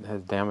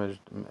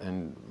damaged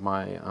and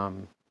my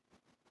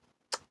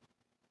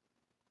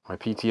my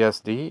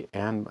PTSD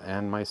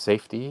and my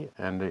safety,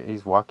 and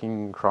he's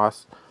walking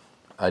across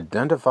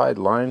identified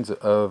lines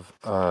of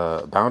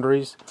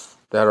boundaries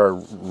that are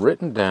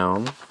written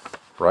down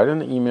right in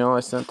the email I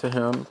sent to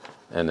him,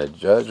 and the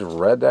judge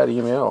read that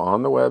email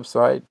on the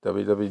website,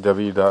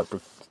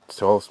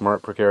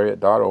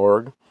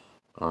 www.12smartprecariat.org,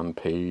 on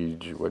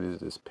page, what is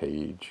this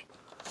page?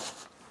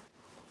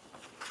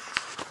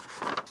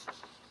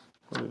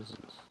 What is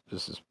this?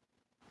 This is,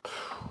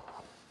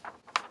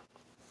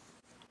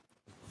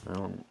 I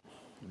don't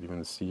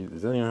even see, it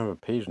doesn't even have a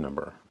page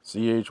number.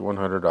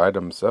 CH100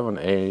 item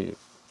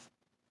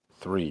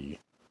 7A3,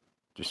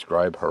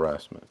 describe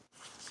harassment.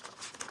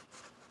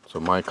 So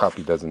my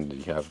copy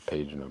doesn't have a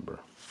page number.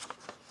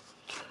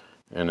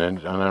 And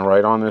then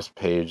right on this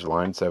page,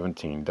 line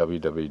 17,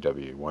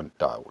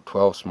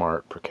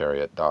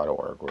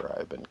 www.12smartprecariat.org, where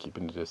I've been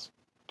keeping just,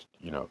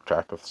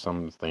 track of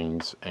some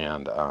things.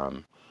 And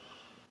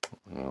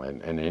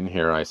in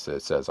here it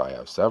says, I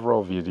have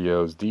several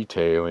videos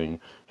detailing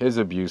his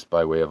abuse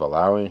by way of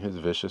allowing his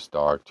vicious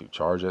dog to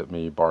charge at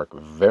me, bark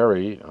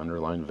very,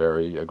 underline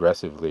very,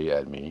 aggressively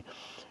at me,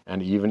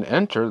 and even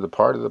enter the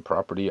part of the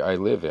property I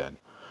live in.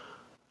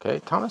 Okay,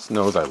 Thomas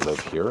knows I live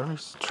here.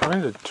 He's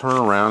trying to turn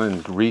around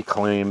and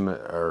reclaim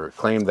or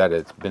claim that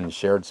it's been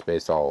shared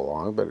space all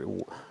along, but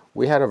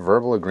we had a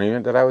verbal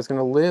agreement that I was going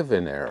to live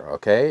in there,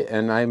 okay?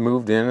 And I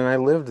moved in and I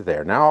lived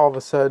there. Now all of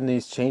a sudden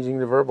he's changing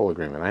the verbal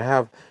agreement. I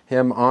have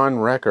him on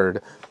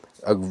record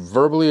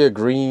verbally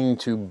agreeing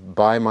to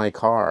buy a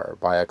car,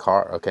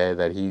 okay,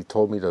 that he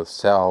told me to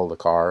sell the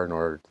car in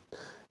order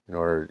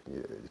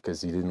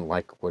because he didn't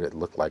like what it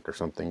looked like or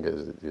something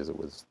because it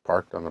was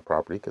parked on the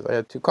property because I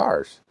had two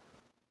cars.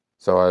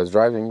 So I was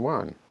driving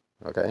one,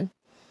 okay?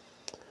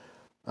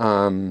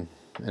 And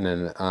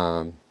then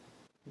I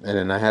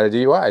had a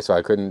DUI, so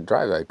I couldn't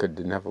drive it.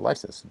 Didn't have a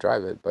license to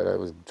drive it, but I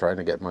was trying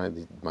to get my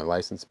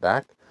license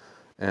back,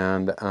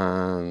 and it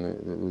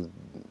was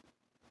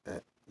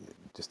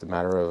just a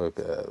matter of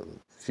a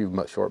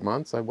few short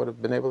months. I would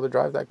have been able to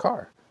drive that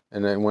car.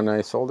 And then when I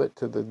sold it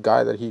to the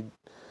guy that he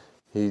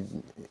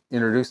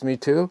introduced me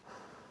to,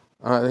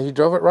 he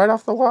drove it right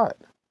off the lot.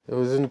 It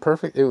was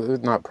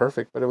not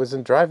perfect, but it was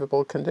in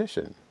drivable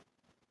condition.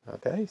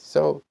 Okay,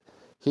 so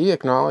he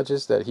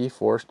acknowledges that he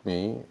forced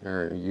me,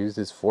 or used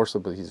his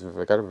forcible. He's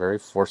got a very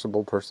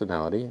forcible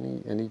personality,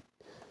 and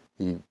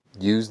he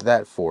used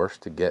that force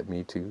to get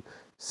me to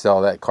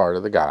sell that car to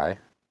the guy.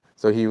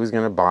 So he was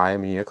going to buy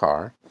me a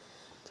car,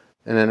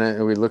 and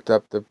then we looked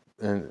up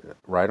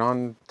right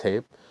on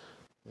tape.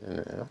 And,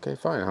 okay,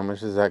 fine. How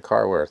much is that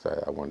car worth?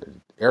 I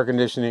wanted air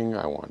conditioning.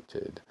 I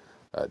wanted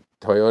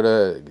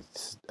Toyota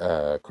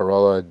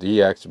Corolla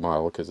DX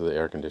model because of the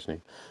air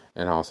conditioning,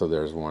 and also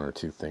there's one or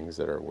two things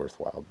that are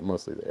worthwhile,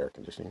 mostly the air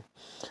conditioning.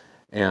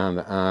 And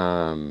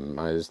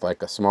I just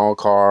like a small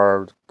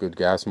car, good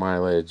gas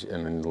mileage,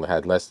 and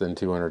had less than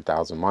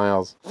 200,000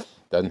 miles.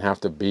 Doesn't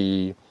have to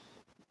be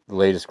the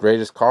latest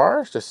greatest car.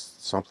 It's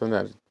just something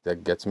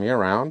that gets me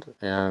around.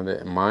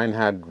 And mine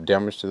had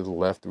damage to the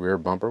left rear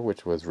bumper,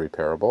 which was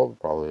repairable,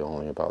 probably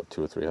only about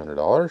 $200 or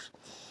 $300.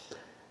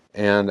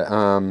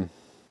 And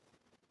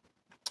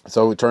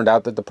so it turned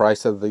out that the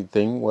price of the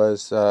thing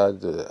was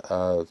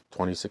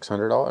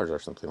 $2,600 or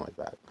something like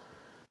that.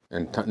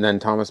 And then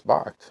Thomas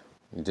balked.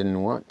 He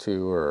didn't want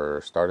to,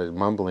 or started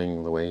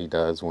mumbling the way he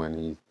does when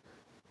he,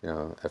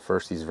 at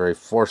first he's very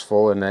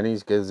forceful, and then he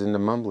gets into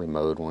mumbling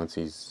mode once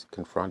he's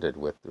confronted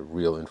with the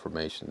real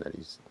information that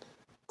he's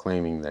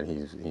claiming that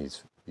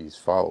he's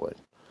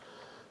following.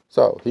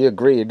 So he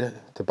agreed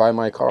to buy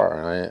my car,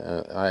 and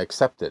I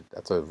accepted.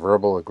 That's a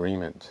verbal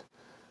agreement.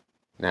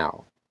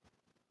 Now,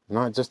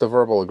 not just a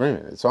verbal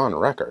agreement, it's on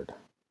record,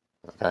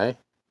 okay?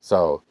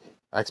 So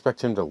I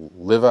expect him to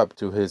live up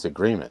to his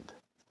agreement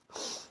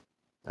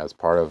as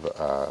part of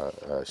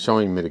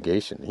showing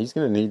mitigation. He's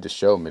going to need to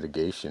show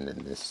mitigation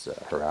in this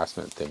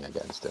harassment thing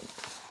against him.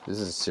 This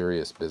is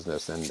serious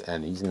business,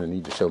 and he's going to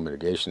need to show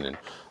mitigation. And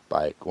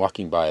by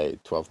walking by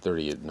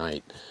 12:30 at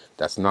night,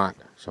 that's not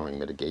showing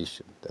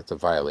mitigation. That's a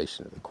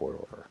violation of the court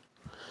order.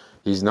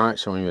 He's not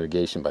showing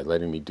mitigation by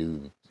letting me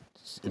do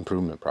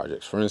improvement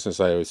projects. For instance,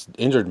 I was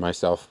injured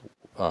myself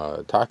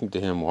talking to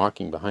him,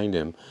 walking behind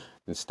him,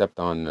 and stepped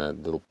on the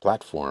little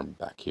platform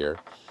back here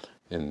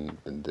in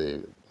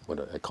the,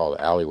 what I call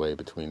the alleyway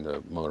between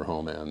the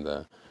motorhome and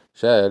the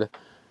shed.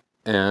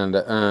 And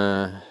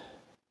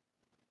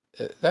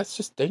that's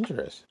just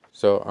dangerous.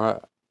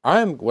 So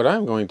what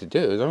I'm going to do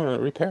is I'm going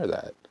to repair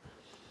that.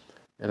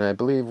 And I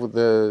believe with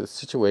the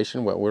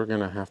situation, what we're going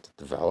to have to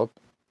develop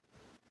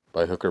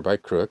by hook or by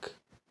crook,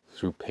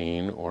 through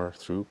pain or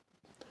through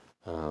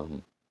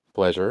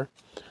pleasure,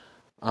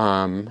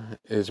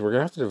 is we're going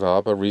to have to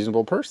develop a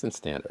reasonable person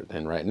standard.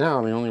 And right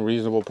now, the only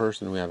reasonable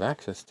person we have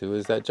access to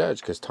is that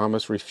judge, because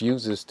Thomas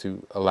refuses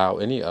to allow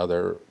any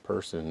other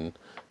person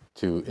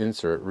to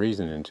insert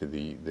reason into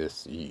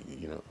this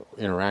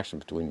interaction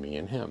between me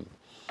and him.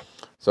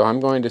 So I'm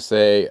going to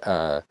say,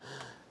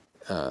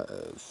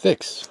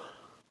 fix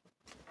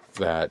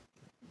that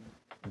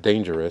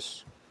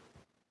dangerous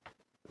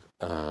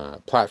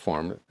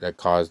platform that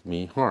caused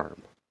me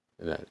harm,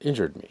 that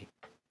injured me.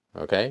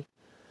 Okay?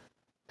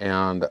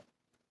 And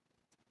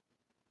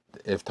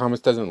if Thomas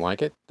doesn't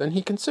like it, then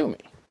he can sue me.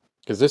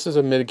 Because this is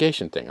a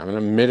mitigation thing. I'm going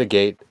to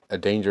mitigate a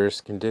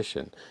dangerous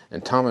condition.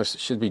 And Thomas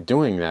should be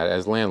doing that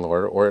as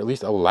landlord, or at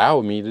least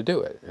allow me to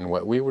do it. And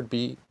what we would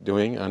be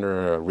doing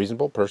under a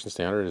reasonable person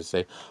standard is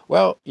say,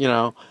 well,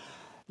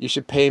 you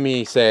should pay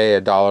me, say,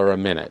 $1 a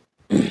minute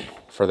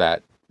for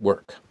that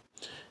work.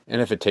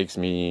 And if it takes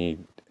me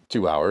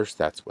 2 hours,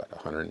 that's what,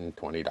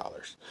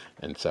 $120.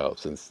 And so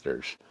since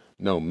there's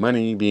no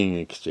money being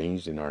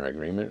exchanged in our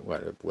agreement,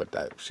 what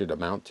that should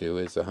amount to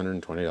is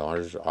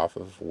 $120 off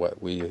of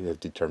what we have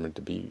determined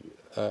to be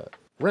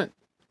rent.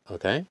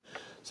 Okay?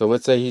 So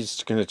let's say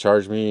he's going to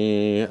charge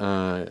me,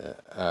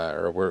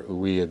 or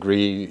we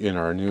agree in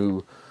our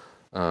new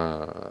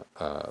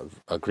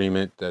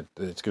agreement that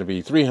it's going to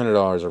be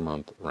 $300 a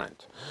month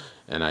rent.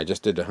 And I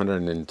just did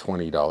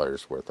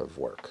 $120 worth of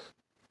work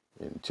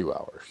in 2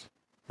 hours.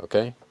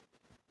 Okay?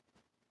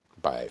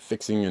 By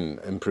fixing and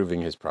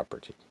improving his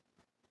property.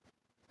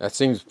 That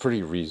seems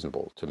pretty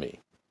reasonable to me.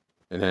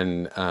 And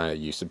then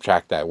you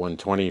subtract that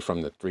 120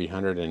 from the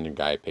 300, and the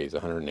guy pays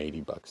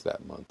 $180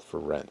 that month for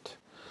rent.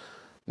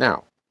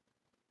 Now,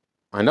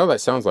 I know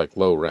that sounds like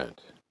low rent,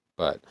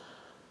 but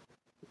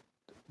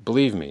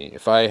believe me,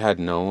 if I had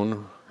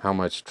known how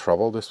much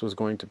trouble this was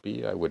going to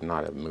be, I would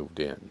not have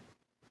moved in.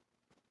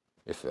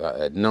 If I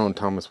had known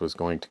Thomas was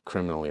going to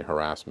criminally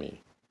harass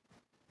me,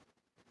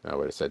 I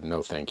would have said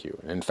no thank you.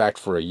 In fact,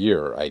 for a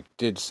year, I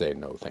did say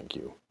no thank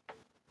you.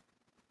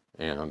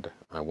 And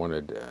I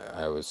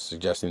was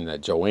suggesting that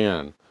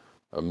Joanne,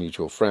 a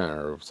mutual friend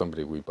or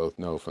somebody we both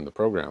know from the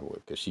program,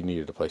 because she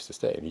needed a place to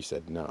stay, and he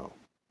said no.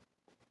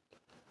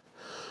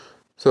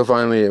 So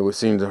finally it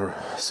seemed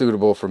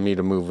suitable for me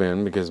to move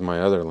in, because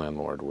my other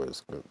landlord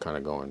was kind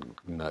of going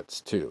nuts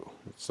too.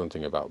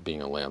 Something about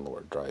being a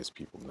landlord drives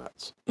people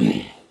nuts.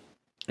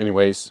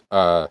 Anyways,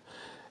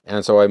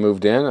 and so I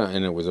moved in,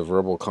 and it was a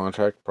verbal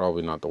contract,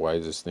 probably not the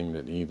wisest thing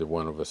that either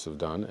one of us have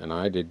done. And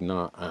I did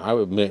not, I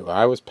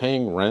was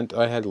paying rent.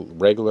 I had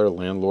regular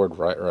landlord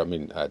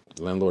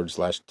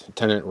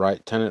landlord/tenant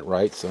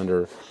rights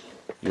under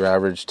your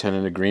average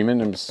tenant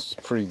agreement. It was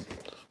pretty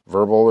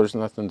verbal. There's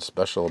nothing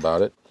special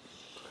about it.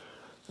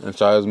 And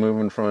so I was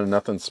moving from a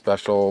nothing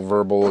special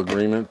verbal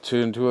agreement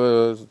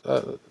into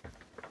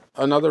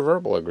another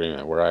verbal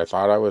agreement where I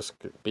thought I was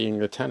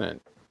being a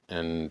tenant.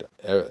 And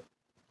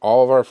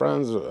all of our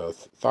friends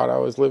thought I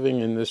was living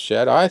in this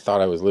shed. I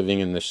thought I was living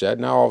in the shed.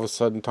 Now all of a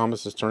sudden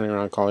Thomas is turning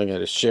around calling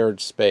it a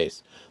shared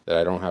space, that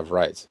I don't have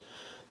rights.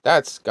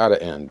 That's got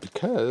to end,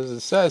 because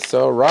it says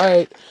so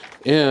right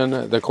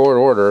in the court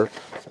order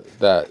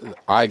that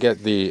I get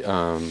the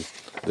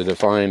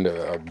defined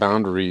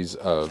boundaries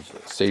of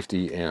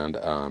safety and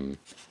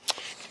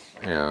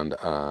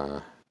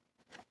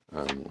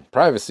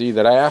privacy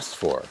that I asked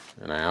for.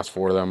 And I asked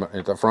for them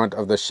at the front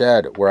of the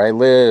shed where I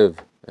live.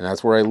 And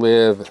that's where I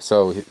live.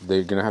 So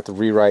they're going to have to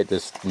rewrite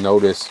this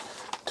notice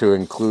to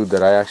include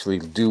that I actually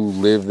do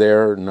live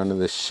there. None of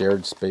this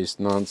shared space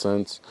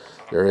nonsense.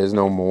 There is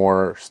no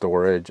more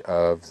storage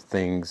of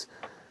things.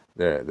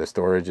 The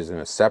storage is in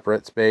a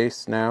separate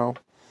space now.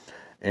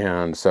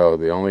 And so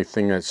the only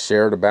thing that's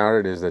shared about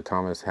it is that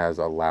Thomas has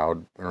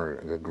allowed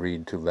or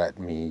agreed to let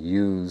me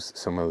use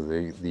some of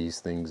these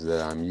things that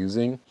I'm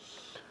using,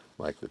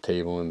 like the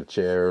table and the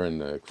chair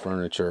and the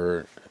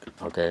furniture.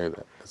 Okay,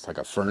 it's like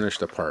a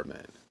furnished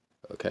apartment.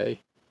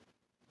 Okay,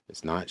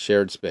 it's not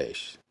shared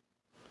space.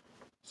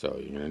 So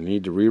you're going to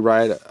need to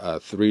rewrite a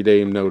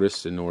 3-day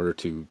notice in order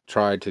to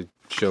try to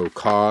show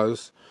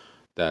cause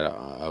that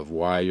of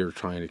why you're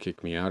trying to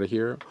kick me out of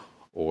here,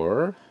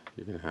 or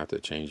you're going to have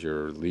to change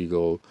your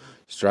legal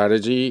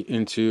strategy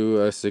into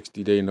a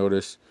 60-day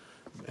notice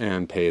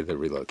and pay the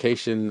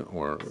relocation,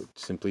 or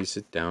simply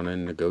sit down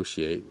and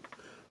negotiate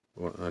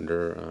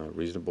under a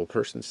reasonable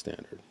person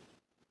standard.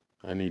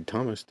 I need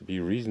Thomas to be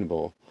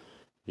reasonable.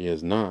 He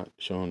has not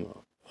shown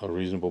a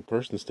reasonable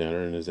person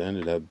standard and has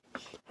ended up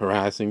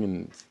harassing.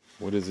 And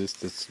what is this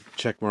that's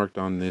checkmarked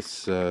on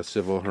this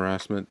civil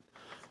harassment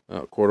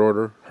court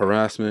order?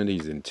 Harassment.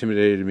 He's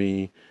intimidated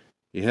me.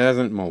 He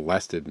hasn't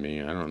molested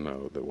me. I don't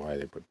know why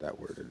they put that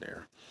word in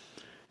there.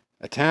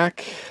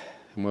 Attack?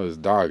 Well, his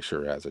dog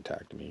sure has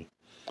attacked me.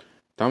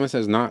 Thomas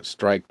has not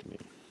striked me,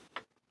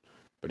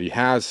 but he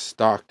has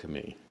stalked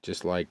me,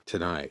 just like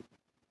tonight.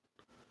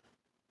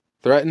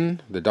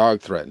 Threaten? The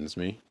dog threatens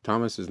me.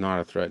 Thomas is not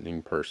a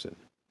threatening person.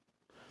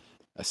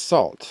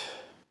 Assault,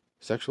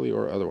 sexually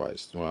or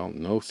otherwise. Well,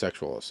 no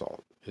sexual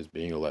assault is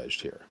being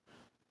alleged here.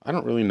 I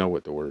don't really know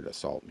what the word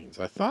assault means.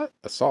 I thought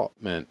assault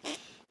meant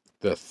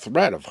the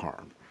threat of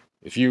harm.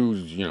 If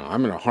I'm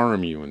going to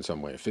harm you in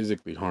some way,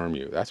 physically harm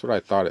you. That's what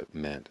I thought it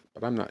meant,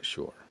 but I'm not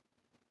sure.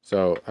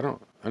 So I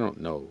don't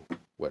know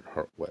what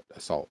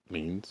assault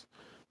means.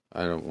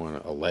 I don't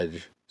want to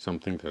allege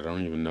something that I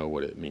don't even know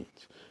what it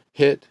means.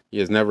 Hit? He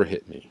has never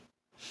hit me.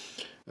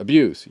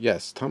 Abuse?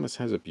 Yes, Thomas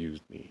has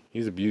abused me.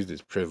 He's abused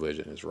his privilege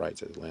and his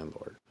rights as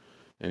landlord,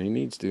 and he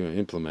needs to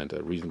implement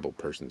a reasonable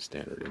person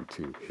standard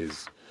into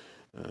his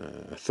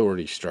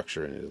authority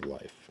structure in his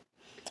life.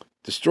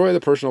 Destroy the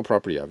personal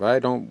property of. I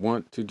don't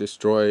want to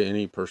destroy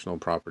any personal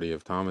property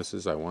of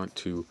Thomas's. I want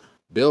to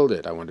build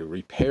it. I want to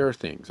repair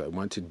things. I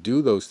want to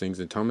do those things,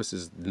 and Thomas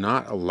is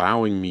not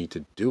allowing me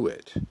to do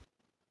it.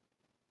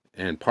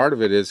 And part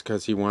of it is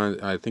because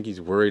I think he's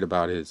worried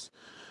about his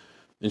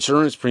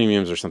insurance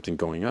premiums or something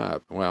going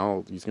up.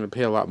 Well, he's going to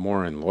pay a lot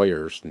more in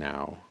lawyers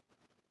now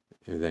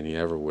than he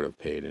ever would have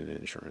paid in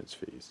insurance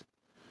fees.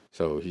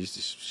 So he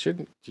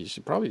should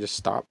probably just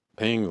stop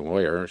paying the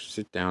lawyer,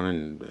 sit down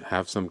and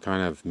have some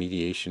kind of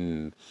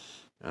mediation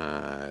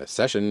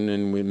session,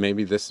 and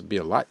maybe this would be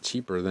a lot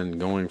cheaper than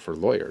going for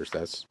lawyers.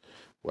 That's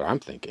what I'm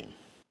thinking.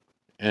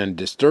 And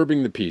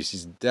disturbing the peace.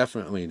 He's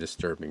definitely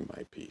disturbing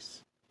my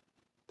peace.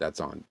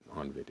 That's on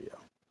video.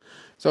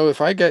 So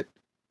if I get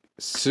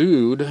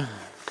sued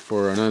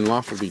for an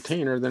unlawful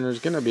detainer, then there's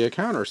going to be a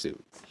countersuit.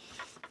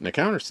 And the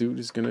countersuit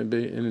is going to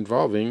be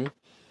involving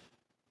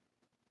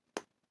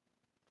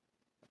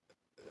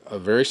a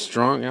very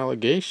strong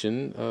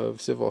allegation of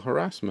civil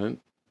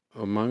harassment,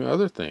 among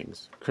other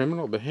things,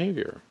 criminal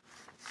behavior,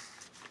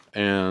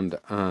 and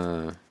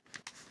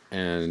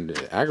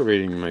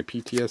aggravating my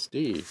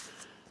PTSD,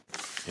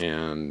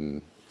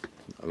 and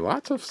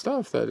lots of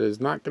stuff that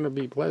is not going to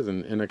be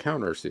pleasant in a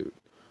countersuit.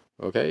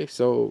 Okay,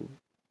 so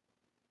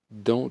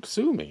don't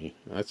sue me.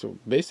 That's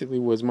basically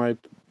was my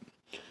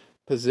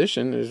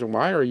position, is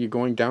why are you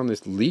going down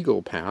this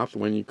legal path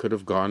when you could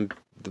have gone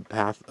the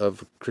path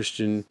of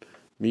Christian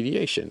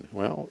mediation?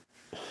 Well,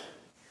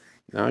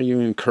 now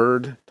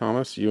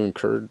Thomas, you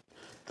incurred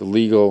the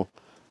legal,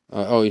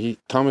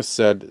 Thomas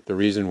said the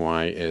reason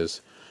why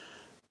is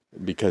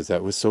because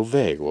that was so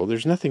vague. Well,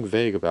 there's nothing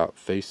vague about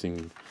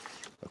facing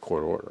a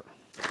court order.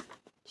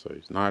 So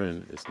it's not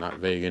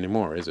vague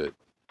anymore, is it?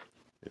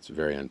 It's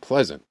very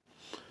unpleasant,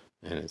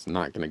 and it's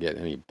not going to get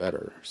any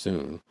better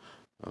soon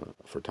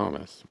for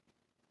Thomas.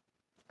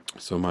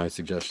 So my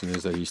suggestion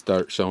is that he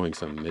start showing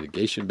some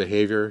mitigation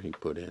behavior. He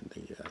put in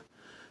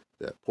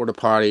the porta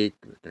potty.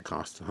 It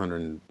costs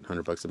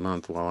 $100 a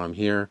month while I'm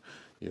here.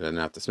 He doesn't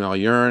have to smell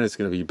urine. It's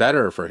going to be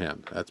better for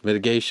him. That's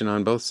mitigation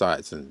on both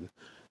sides,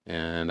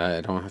 and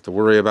I don't have to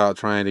worry about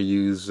trying to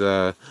use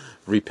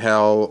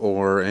repel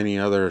or any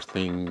other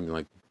thing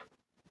like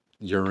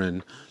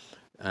urine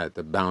at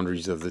the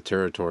boundaries of the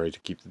territory to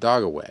keep the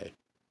dog away.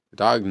 The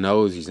dog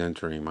knows he's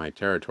entering my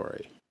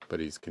territory, but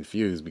he's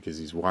confused because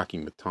he's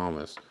walking with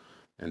Thomas,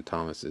 and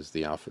Thomas is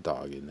the alpha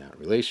dog in that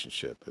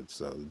relationship. And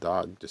so the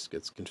dog just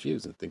gets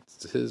confused and thinks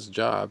it's his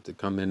job to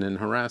come in and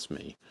harass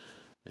me.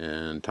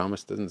 And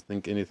Thomas doesn't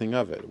think anything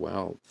of it.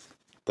 Well,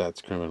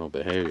 that's criminal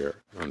behavior,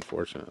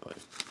 unfortunately.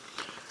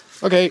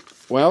 Okay,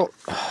 well,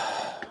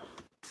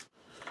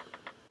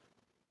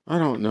 I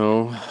don't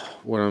know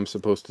what I'm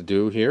supposed to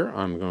do here.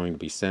 I'm going to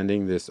be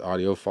sending this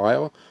audio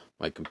file.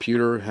 My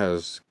computer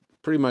has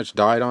pretty much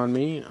died on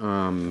me.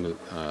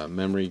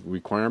 Memory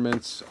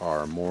requirements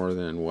are more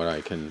than what I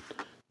can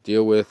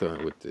deal with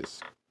this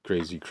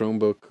crazy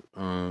Chromebook,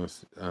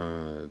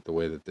 the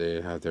way that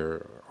they have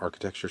their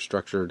architecture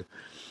structured.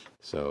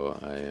 So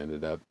I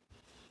ended up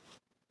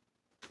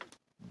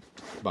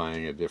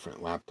buying a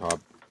different laptop,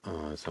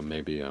 so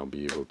maybe I'll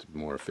be able to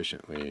more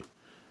efficiently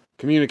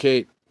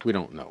communicate. We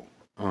don't know.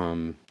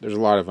 There's a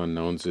lot of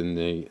unknowns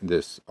in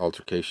this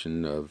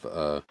altercation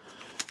of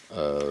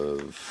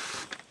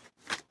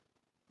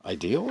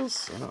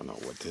ideals. I don't know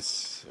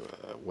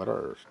what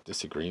our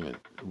disagreement,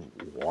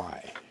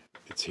 why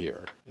it's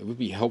here. It would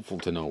be helpful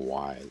to know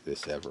why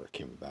this ever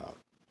came about.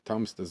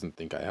 Thomas doesn't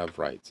think I have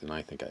rights, and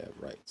I think I have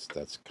rights.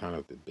 That's kind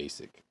of the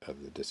basic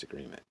of the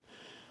disagreement.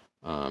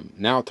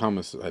 Now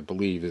Thomas, I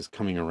believe, is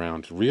coming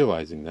around to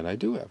realizing that I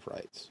do have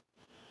rights,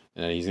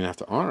 and that he's going to have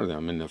to honor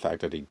them, and the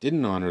fact that he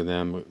didn't honor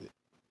them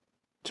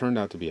turned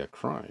out to be a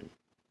crime.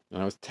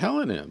 And I was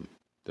telling him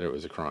that it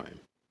was a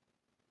crime,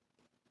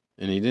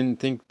 and he didn't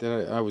think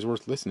that I was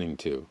worth listening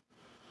to.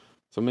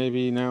 So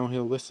maybe now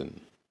he'll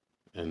listen.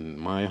 And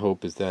my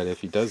hope is that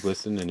if he does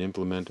listen and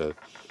implement a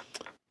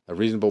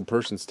reasonable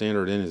person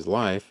standard in his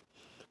life,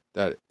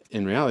 that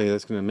in reality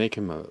that's going to make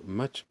him a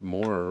much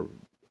more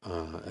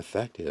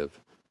effective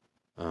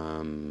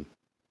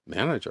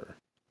manager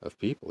of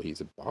people.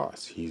 He's a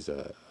boss. He's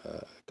got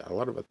a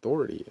lot of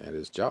authority at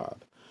his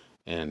job,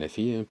 And if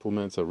he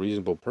implements a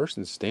reasonable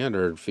person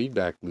standard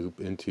feedback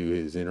loop into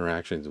his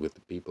interactions with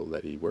the people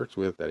that he works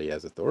with, that he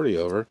has authority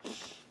over,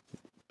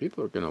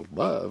 people are going to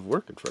love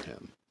working for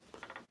him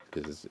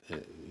because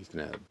he's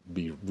going to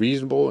be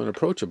reasonable and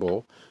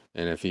approachable.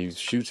 And if he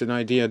shoots an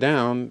idea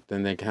down,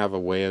 then they can have a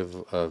way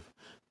of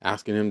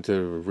asking him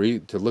to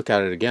look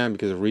at it again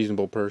because a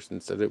reasonable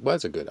person said it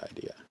was a good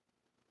idea.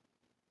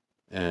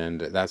 And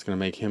that's going to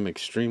make him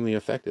extremely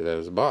effective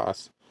as a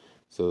boss.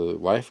 So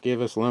life gave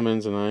us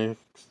lemons, and I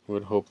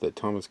would hope that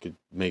Thomas could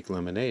make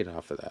lemonade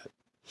off of that.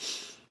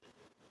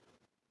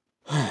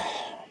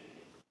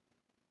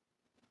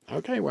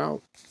 Okay,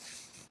 well,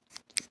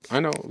 I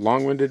know,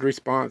 long-winded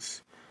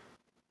response,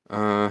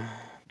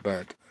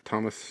 but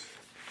Thomas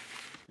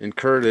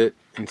incurred it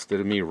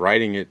instead of me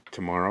writing it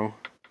tomorrow.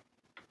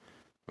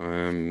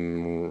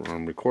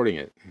 I'm recording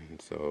it,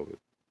 and so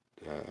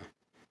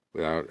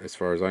without, as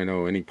far as I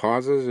know, any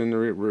pauses in the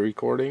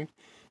recording,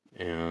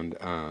 and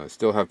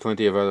still have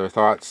plenty of other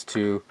thoughts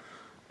to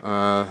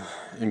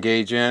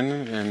engage in,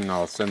 and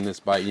I'll send this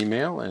by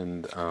email,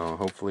 and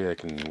hopefully I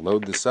can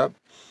load this up.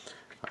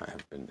 I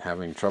have been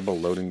having trouble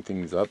loading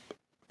things up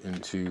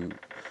into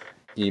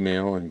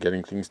email and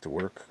getting things to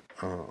work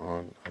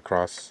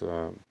across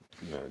the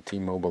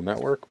T-Mobile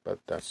network, but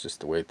that's just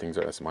the way things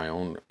are. That's my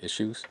own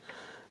issues,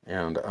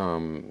 and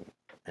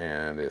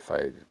if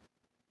I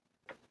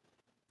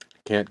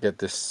can't get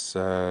this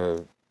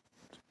to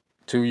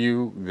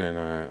you, then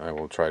I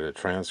will try to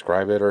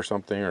transcribe it or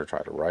something, or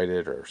try to write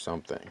it or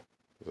something.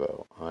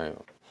 So I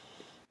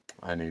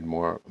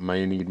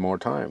may need more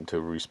time to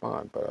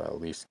respond, but I'll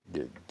at least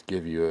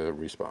give you a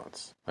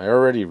response. I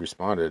already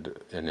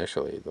responded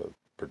initially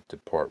to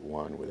part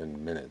 1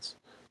 within minutes,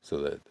 so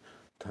that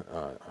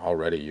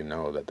already you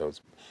know that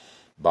those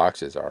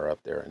boxes are up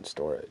there in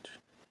storage.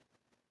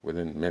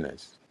 Within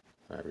minutes,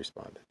 I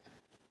responded.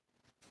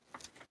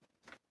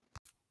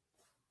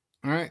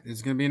 All right, this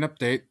is going to be an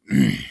update.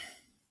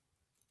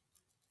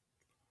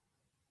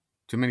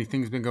 Too many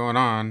things been going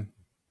on,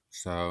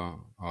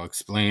 so I'll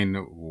explain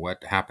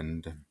what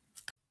happened.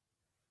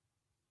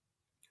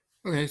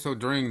 Okay, so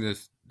during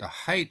the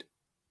height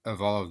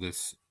of all of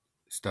this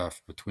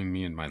stuff between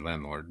me and my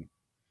landlord,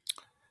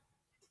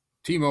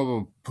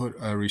 T-Mobile put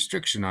a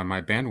restriction on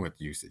my bandwidth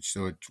usage,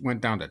 so it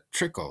went down to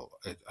trickle.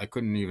 I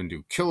couldn't even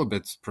do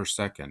kilobits per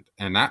second,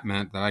 and that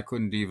meant that I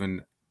couldn't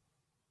even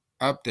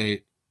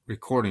update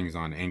recordings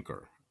on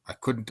Anchor. I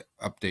couldn't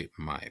update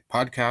my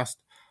podcast.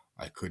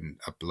 I couldn't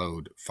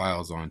upload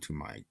files onto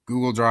my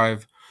Google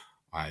Drive.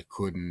 I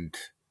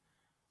couldn't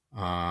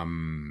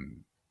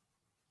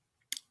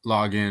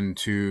log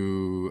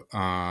into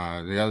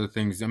the other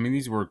things. I mean,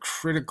 these were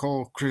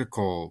critical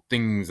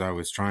things I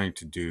was trying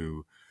to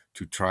do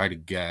to try to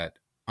get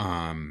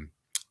the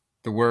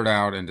word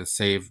out and to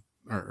save,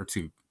 or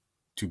to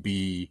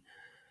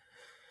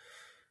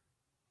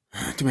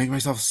make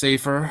myself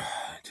safer,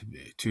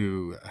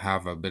 to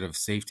have a bit of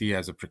safety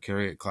as a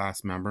precariat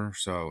class member.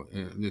 So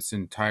this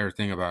entire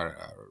thing about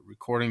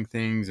recording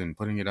things and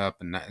putting it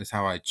up, and that is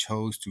how I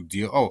chose to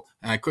deal. Oh,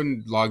 and I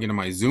couldn't log into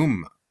my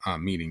Zoom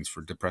meetings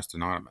for Depressed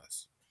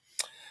Anonymous.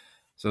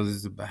 So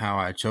this is how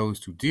I chose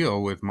to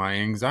deal with my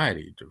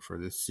anxiety for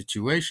this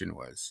situation.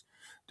 Was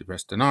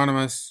Depressed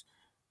Anonymous,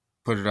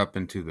 put it up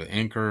into the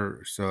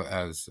Anchor, so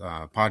as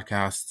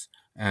podcasts,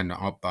 and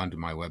up onto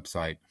my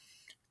website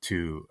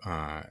to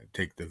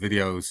take the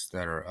videos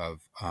that are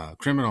of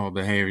criminal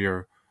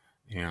behavior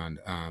and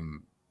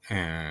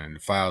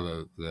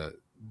file the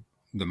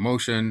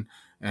motion,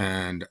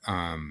 and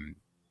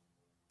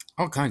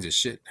all kinds of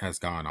shit has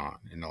gone on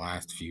in the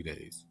last few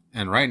days.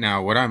 And right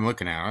now, what I'm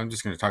looking at, I'm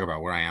just going to talk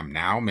about where I am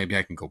now. Maybe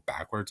I can go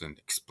backwards and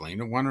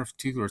explain one or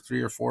two or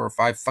three or four or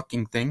five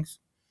fucking things.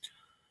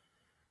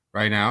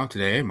 Right now,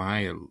 today,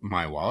 my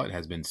wallet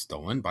has been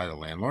stolen by the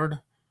landlord.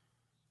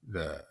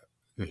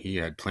 He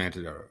had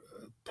planted a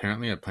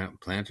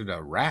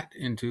rat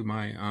into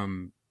my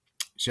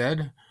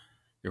shed.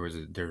 There's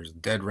a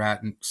dead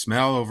rat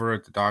smell over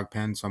at the dog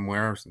pen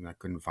somewhere, and I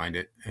couldn't find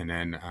it. And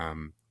then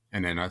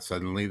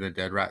suddenly the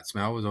dead rat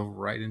smell was over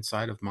right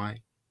inside of my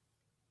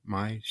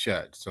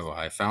shed. So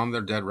I found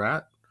the dead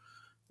rat,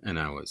 and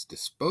I was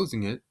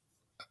disposing it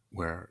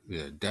where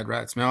the dead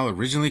rat smell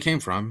originally came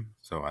from.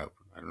 So I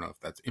don't know if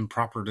that's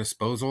improper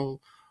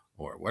disposal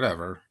or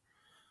whatever.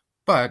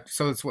 But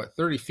so it's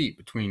 30 feet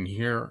between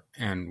here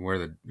and where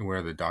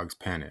the dog's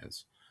pen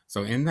is.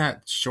 So in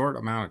that short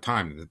amount of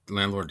time, the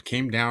landlord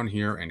came down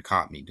here and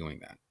caught me doing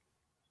that.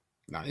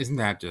 Now, isn't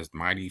that just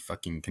mighty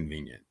fucking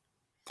convenient?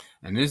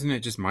 And isn't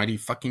it just mighty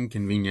fucking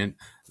convenient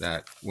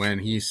that when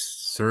he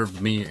served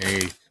me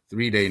a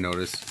 3-day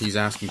notice, he's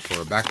asking for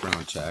a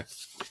background check?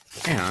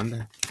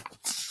 And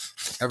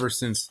ever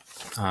since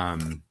I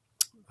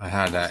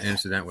had that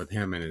incident with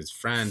him and his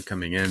friend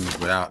coming in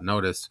without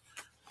notice,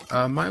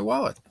 my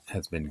wallet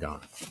has been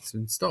gone. It's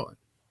been stolen.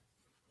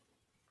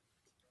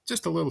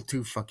 Just a little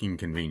too fucking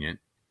convenient.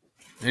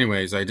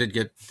 Anyways, I did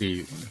get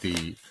the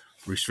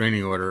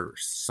restraining order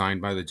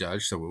signed by the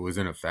judge, so it was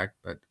in effect.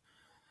 But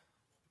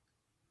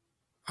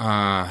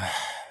a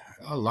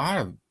lot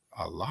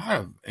a lot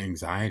of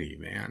anxiety,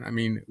 man. I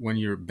mean, when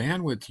your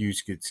bandwidth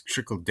use gets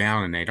trickled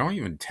down and they don't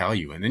even tell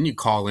you, and then you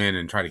call in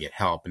and try to get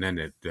help, and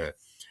then the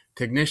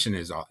technician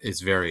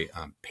is very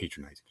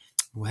patronizing.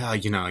 Well,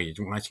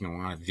 you're watching a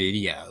lot of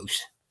videos.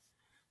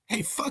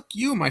 Hey, fuck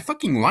you. My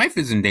fucking life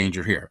is in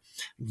danger here.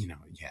 Yeah,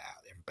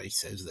 everybody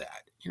says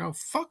that.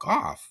 Fuck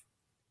off.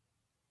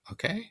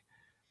 Okay?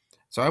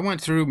 So I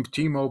went through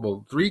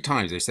T-Mobile 3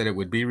 times. They said it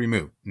would be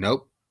removed.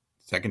 Nope.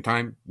 Second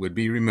time, would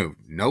be removed.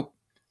 Nope.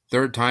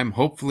 Third time,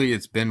 hopefully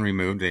it's been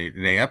removed. They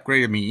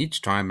upgraded me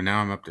each time, and now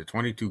I'm up to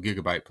 22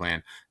 gigabyte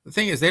plan. The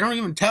thing is, they don't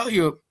even tell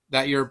you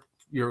that your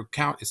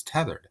account is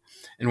tethered.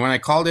 And when I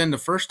called in the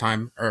first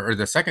time, or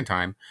the second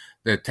time,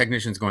 the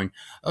technician's going,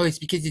 oh, it's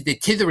because of the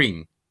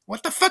tethering.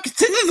 What the fuck is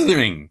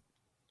tethering?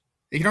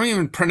 They don't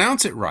even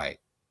pronounce it right.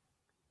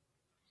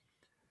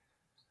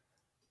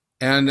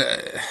 And,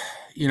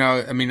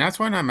 that's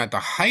when I'm at the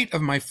height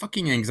of my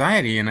fucking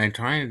anxiety, and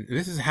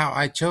this is how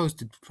I chose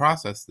to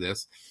process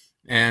this.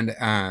 And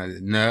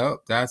no,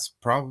 that's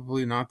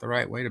probably not the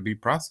right way to be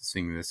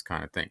processing this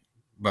kind of thing.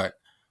 But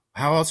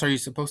how else are you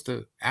supposed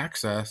to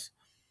access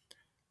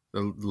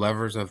the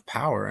levers of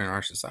power in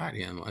our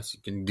society unless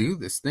you can do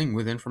this thing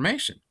with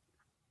information?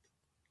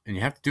 And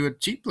you have to do it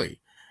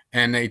cheaply.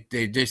 And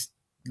they just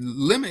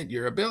limit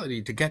your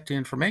ability to get to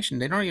information.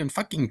 They don't even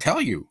fucking tell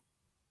you.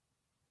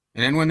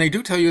 And then when they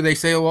do tell you, they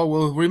say, oh, well,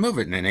 we'll remove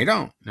it. And then they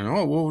don't. And,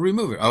 oh, we'll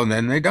remove it. Oh, and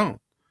then they don't.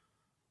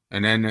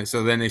 And then,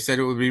 so then they said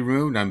it would be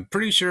removed. I'm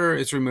pretty sure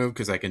it's removed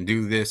because I can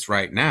do this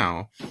right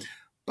now.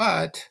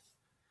 But,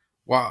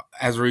 well,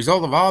 as a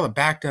result of all the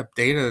backed up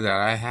data that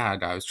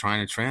I was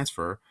trying to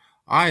transfer,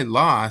 I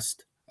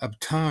lost a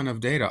ton of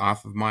data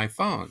off of my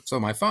phone. So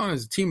my phone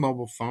is a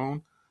T-Mobile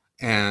phone,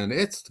 and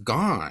it's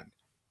gone.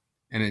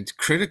 And it's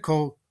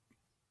critical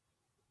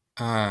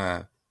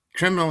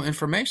criminal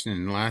information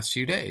in the last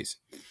few days.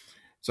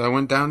 So I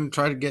went down and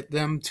tried to get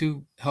them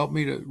to help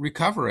me to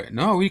recover it.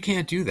 No, we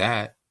can't do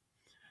that.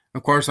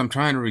 Of course, I'm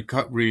trying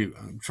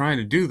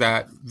to do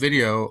that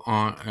video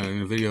on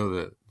the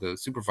video. The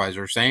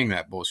supervisor saying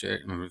that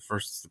bullshit.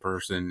 First, it's the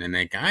person, and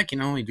I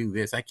can only do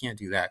this. I can't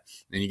do that.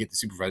 Then you get the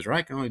supervisor.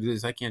 I can only do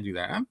this. I can't do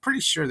that. I'm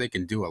pretty sure they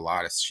can do a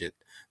lot of shit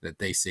that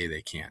they say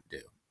they can't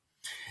do.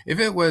 If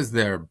it was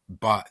their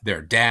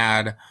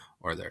dad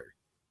or their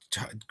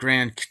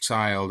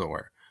grandchild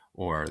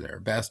or their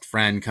best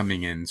friend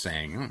coming in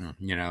saying,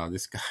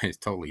 this guy is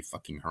totally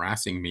fucking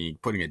harassing me,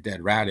 putting a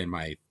dead rat in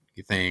my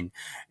thing,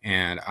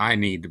 and I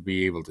need to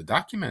be able to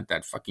document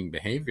that fucking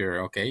behavior.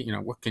 Okay,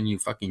 what can you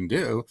fucking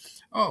do?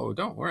 Oh,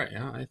 don't worry.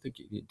 I think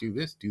you do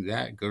this, do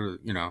that, go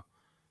to,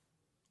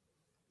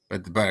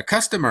 but a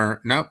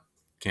customer, nope,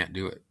 can't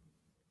do it.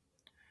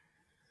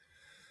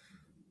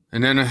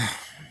 And then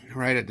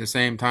right at the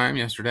same time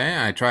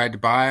yesterday, I tried to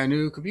buy a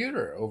new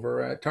computer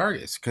over at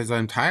Target's because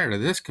I'm tired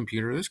of this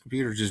computer. This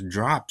computer just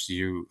drops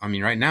you. I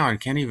mean, right now I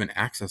can't even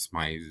access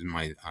my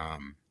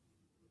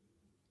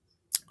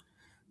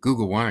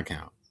Google One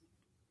account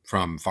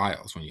from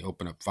files. When you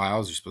open up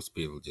files, you're supposed to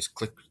be able to just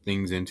click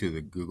things into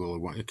the Google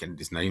One.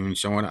 It's not even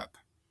showing up.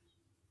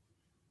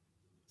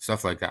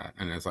 Stuff like that.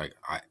 And it's like,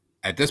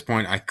 at this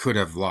point, I could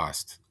have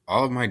lost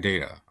all of my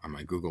data on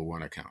my Google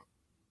One account.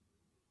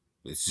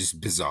 It's just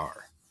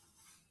bizarre.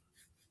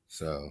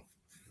 So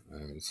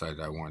I decided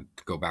I want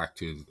to go back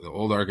to the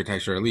old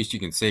architecture. At least you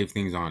can save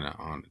things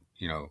on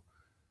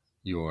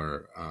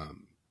your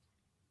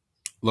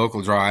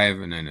local drive,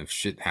 and then if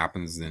shit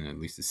happens, then at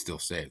least it's still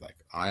saved. Like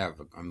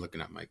I'm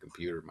looking at my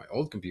computer, my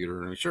old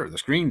computer, and sure, the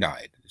screen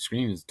died. The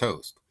screen is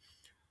toast,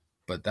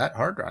 but that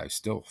hard drive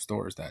still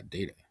stores that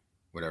data.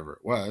 Whatever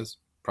it was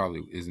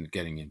probably isn't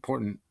getting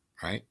important,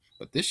 right?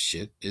 But this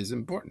shit is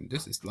important.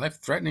 This is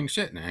life-threatening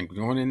shit, and I'm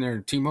going in there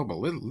to T-Mobile,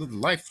 little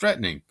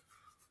life-threatening.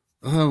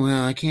 Oh,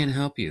 well, I can't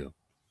help you.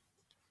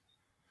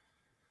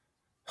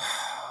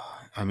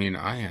 I mean,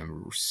 I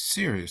am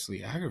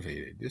seriously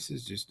aggravated. This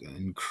is just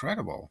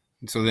incredible.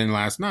 So then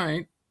last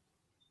night,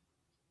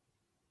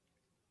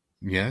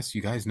 yes,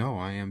 you guys know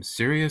I am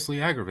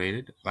seriously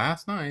aggravated.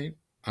 Last night,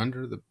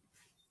 under the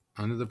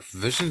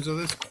provisions of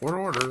this court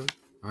order,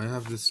 I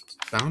have this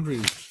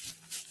boundary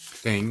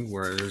thing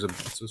where there's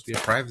supposed to be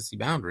a privacy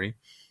boundary.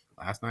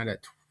 Last night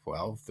at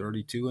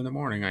 12:32 in the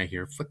morning, I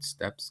hear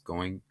footsteps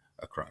going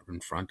across in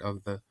front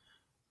of the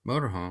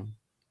motorhome,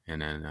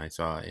 and then I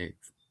saw a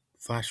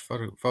flash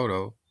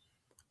photo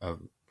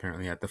of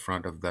apparently at the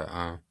front of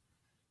the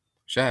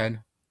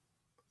shed.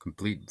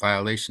 Complete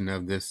violation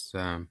of this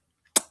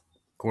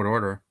court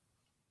order.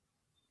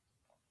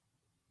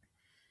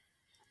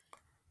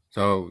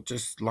 So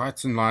just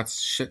lots and lots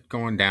of shit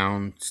going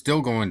down,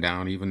 still going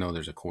down, even though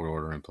there's a court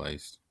order in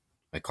place.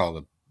 I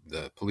call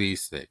the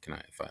police. Can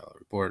I file a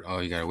report? Oh,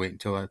 you gotta wait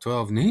until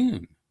 12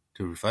 noon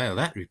to file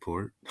that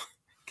report.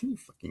 Can you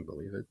fucking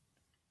believe it?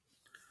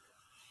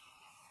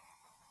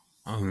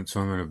 Oh, so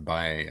I'm gonna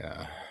buy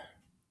a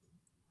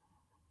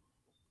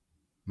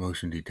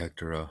motion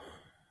detector.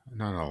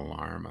 Not an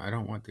alarm. I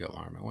don't want the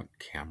alarm. I want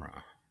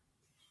camera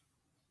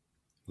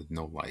with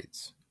no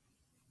lights.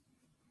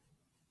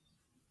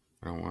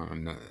 I don't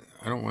want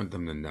I don't want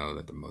them to know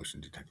that the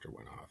motion detector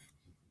went off.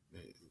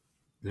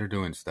 They're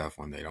doing stuff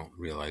when they don't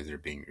realize they're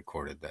being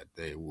recorded that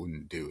they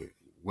wouldn't do it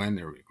when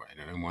they're recording.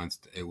 And once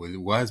it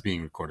was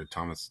being recorded,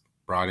 Thomas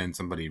brought in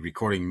somebody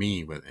recording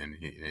me, and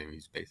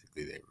he's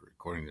basically, they were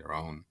recording their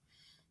own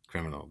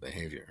criminal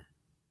behavior.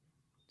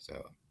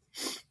 So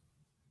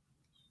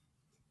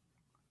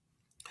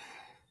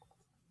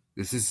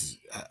this is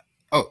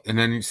and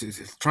then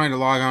he's trying to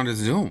log on to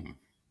Zoom,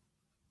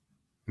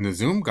 and the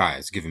Zoom guy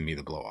is giving me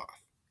the blow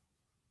off,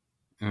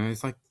 and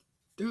it's like,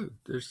 dude,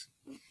 there's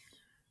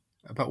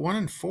about 1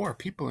 in 4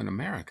 people in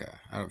America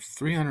out of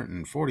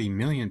 340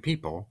 million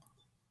people,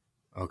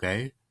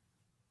 okay,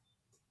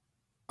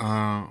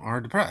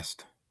 are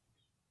depressed.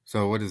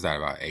 So what is that,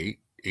 about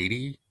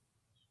 80,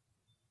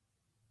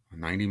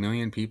 90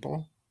 million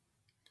people?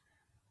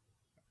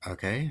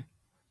 Okay.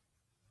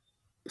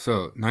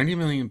 So 90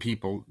 million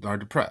people are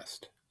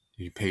depressed.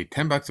 You pay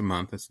 $10 a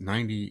month. That's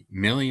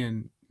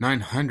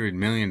 $900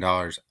 million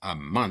a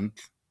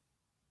month.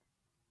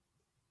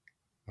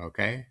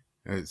 Okay.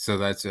 So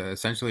that's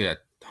essentially a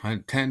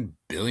 $10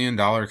 billion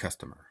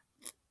customer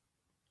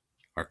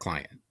or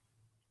client.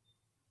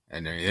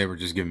 And they were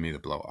just giving me the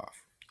blow off.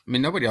 I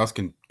mean, nobody else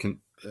can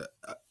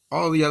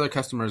all the other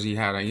customers he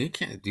had, you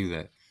can't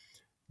do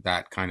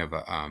that kind of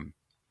a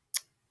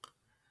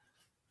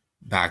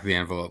back of the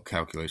envelope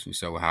calculation.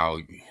 So how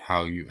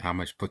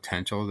much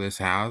potential this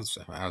has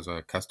as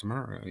a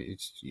customer.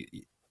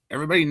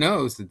 Everybody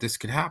knows that this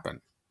could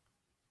happen,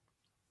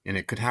 and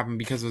it could happen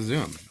because of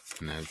Zoom.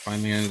 And I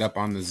finally ended up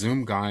on the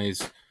Zoom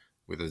guys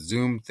with a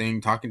Zoom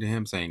thing, talking to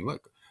him, saying,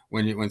 look,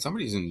 when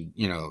somebody's in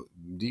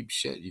deep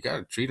shit, you got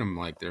to treat them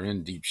like they're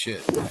in deep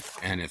shit.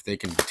 And if they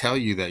can tell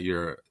you that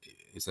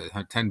it's a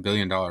 $10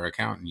 billion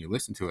account and you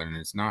listen to it and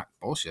it's not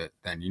bullshit,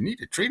 then you need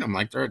to treat them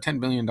like they're a $10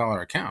 billion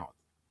account.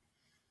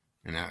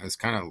 And that was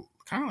kind of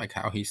like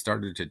how he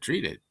started to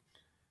treat it.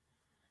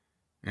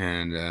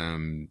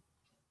 And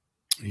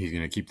he's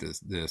going to keep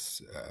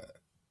this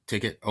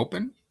ticket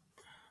open.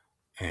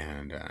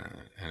 And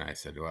I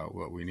said, well,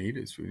 what we need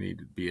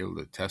to be able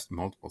to test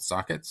multiple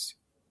sockets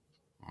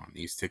on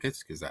these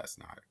tickets, because that's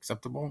not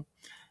acceptable.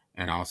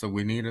 And also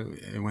we need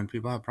when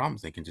people have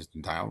problems, they can just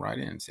dial right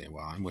in and say,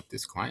 well, I'm with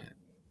this client.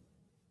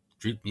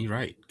 Treat me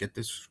right. Get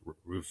this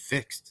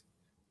fixed.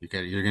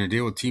 You're going to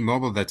deal with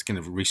T-Mobile that's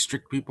going to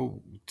restrict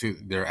people to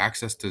their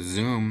access to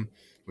Zoom,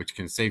 which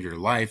can save your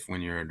life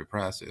when you're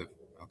depressive.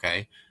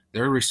 Okay.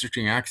 They're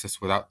restricting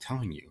access without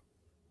telling you.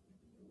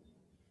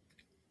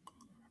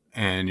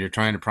 And you're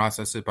trying to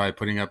process it by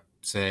putting up,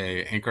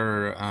 say,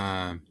 Anchor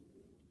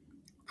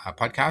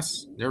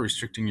podcasts. They're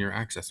restricting your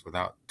access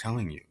without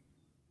telling you.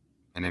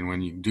 And then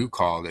when you do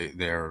call,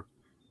 they're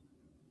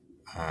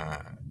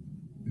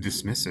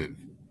dismissive.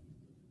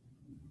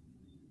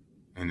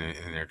 And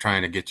they're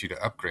trying to get you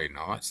to upgrade and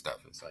all that stuff.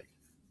 It's like,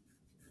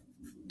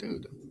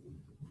 dude,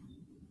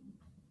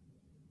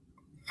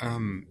 I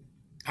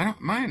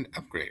don't mind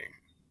upgrading,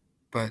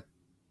 but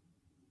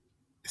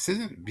this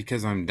isn't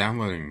because I'm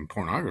downloading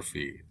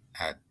pornography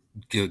at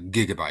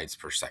gigabytes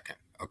per second,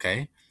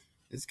 okay?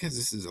 It's because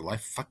this is a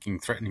life fucking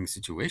threatening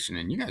situation,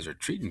 and you guys are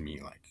treating me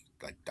like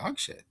dog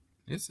shit.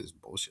 This is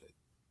bullshit.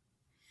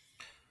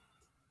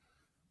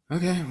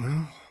 Okay,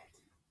 well,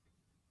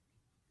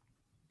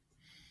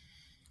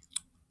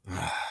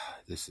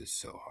 this is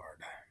so hard.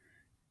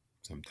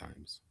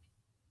 Sometimes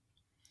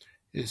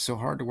it's so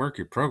hard to work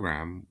your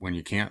program when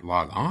you can't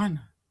log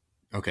on.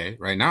 Okay,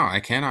 right now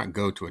I cannot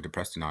go to a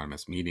Depressed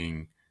Anonymous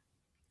meeting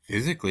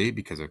physically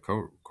because of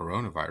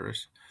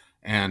coronavirus,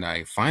 and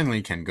I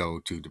finally can go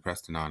to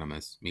Depressed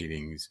Anonymous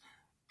meetings.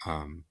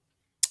 What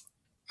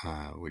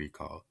do you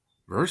call it?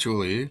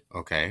 Virtually,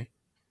 okay.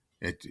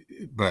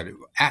 But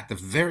at the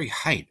very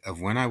height of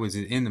when I was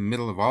in the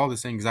middle of all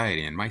this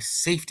anxiety, and my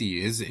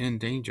safety is in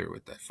danger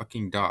with that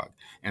fucking dog,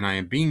 and I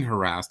am being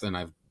harassed,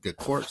 and the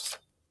courts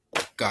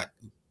got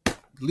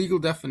legal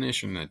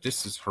definition that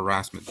this is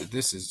harassment, that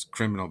this is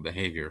criminal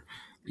behavior.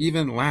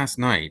 Even last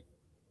night,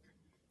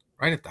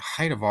 right at the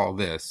height of all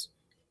this,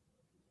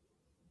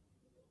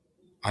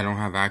 I don't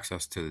have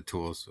access to the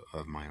tools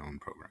of my own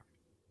program.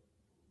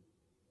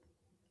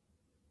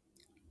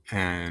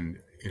 And,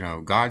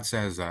 God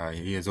says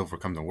he has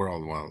overcome the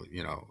world. Well,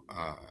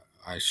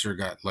 I sure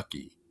got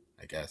lucky,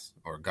 I guess,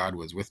 or God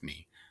was with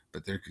me.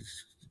 But this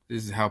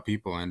is how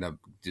people end up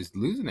just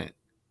losing it.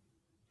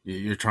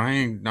 You're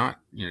trying to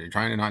not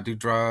do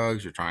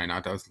drugs. You're trying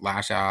not to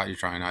lash out. You're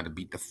trying not to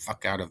beat the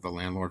fuck out of the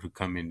landlord who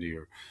come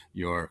into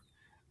your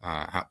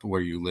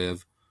where you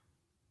live.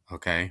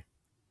 Okay.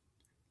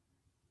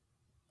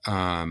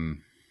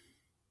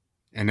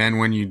 And then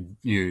when you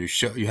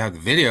have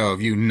the video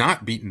of you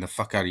not beating the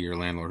fuck out of your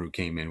landlord who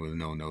came in with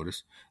no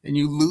notice, and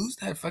you lose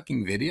that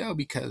fucking video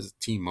because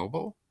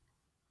T-Mobile.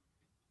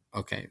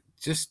 Okay,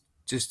 just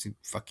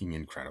fucking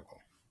incredible.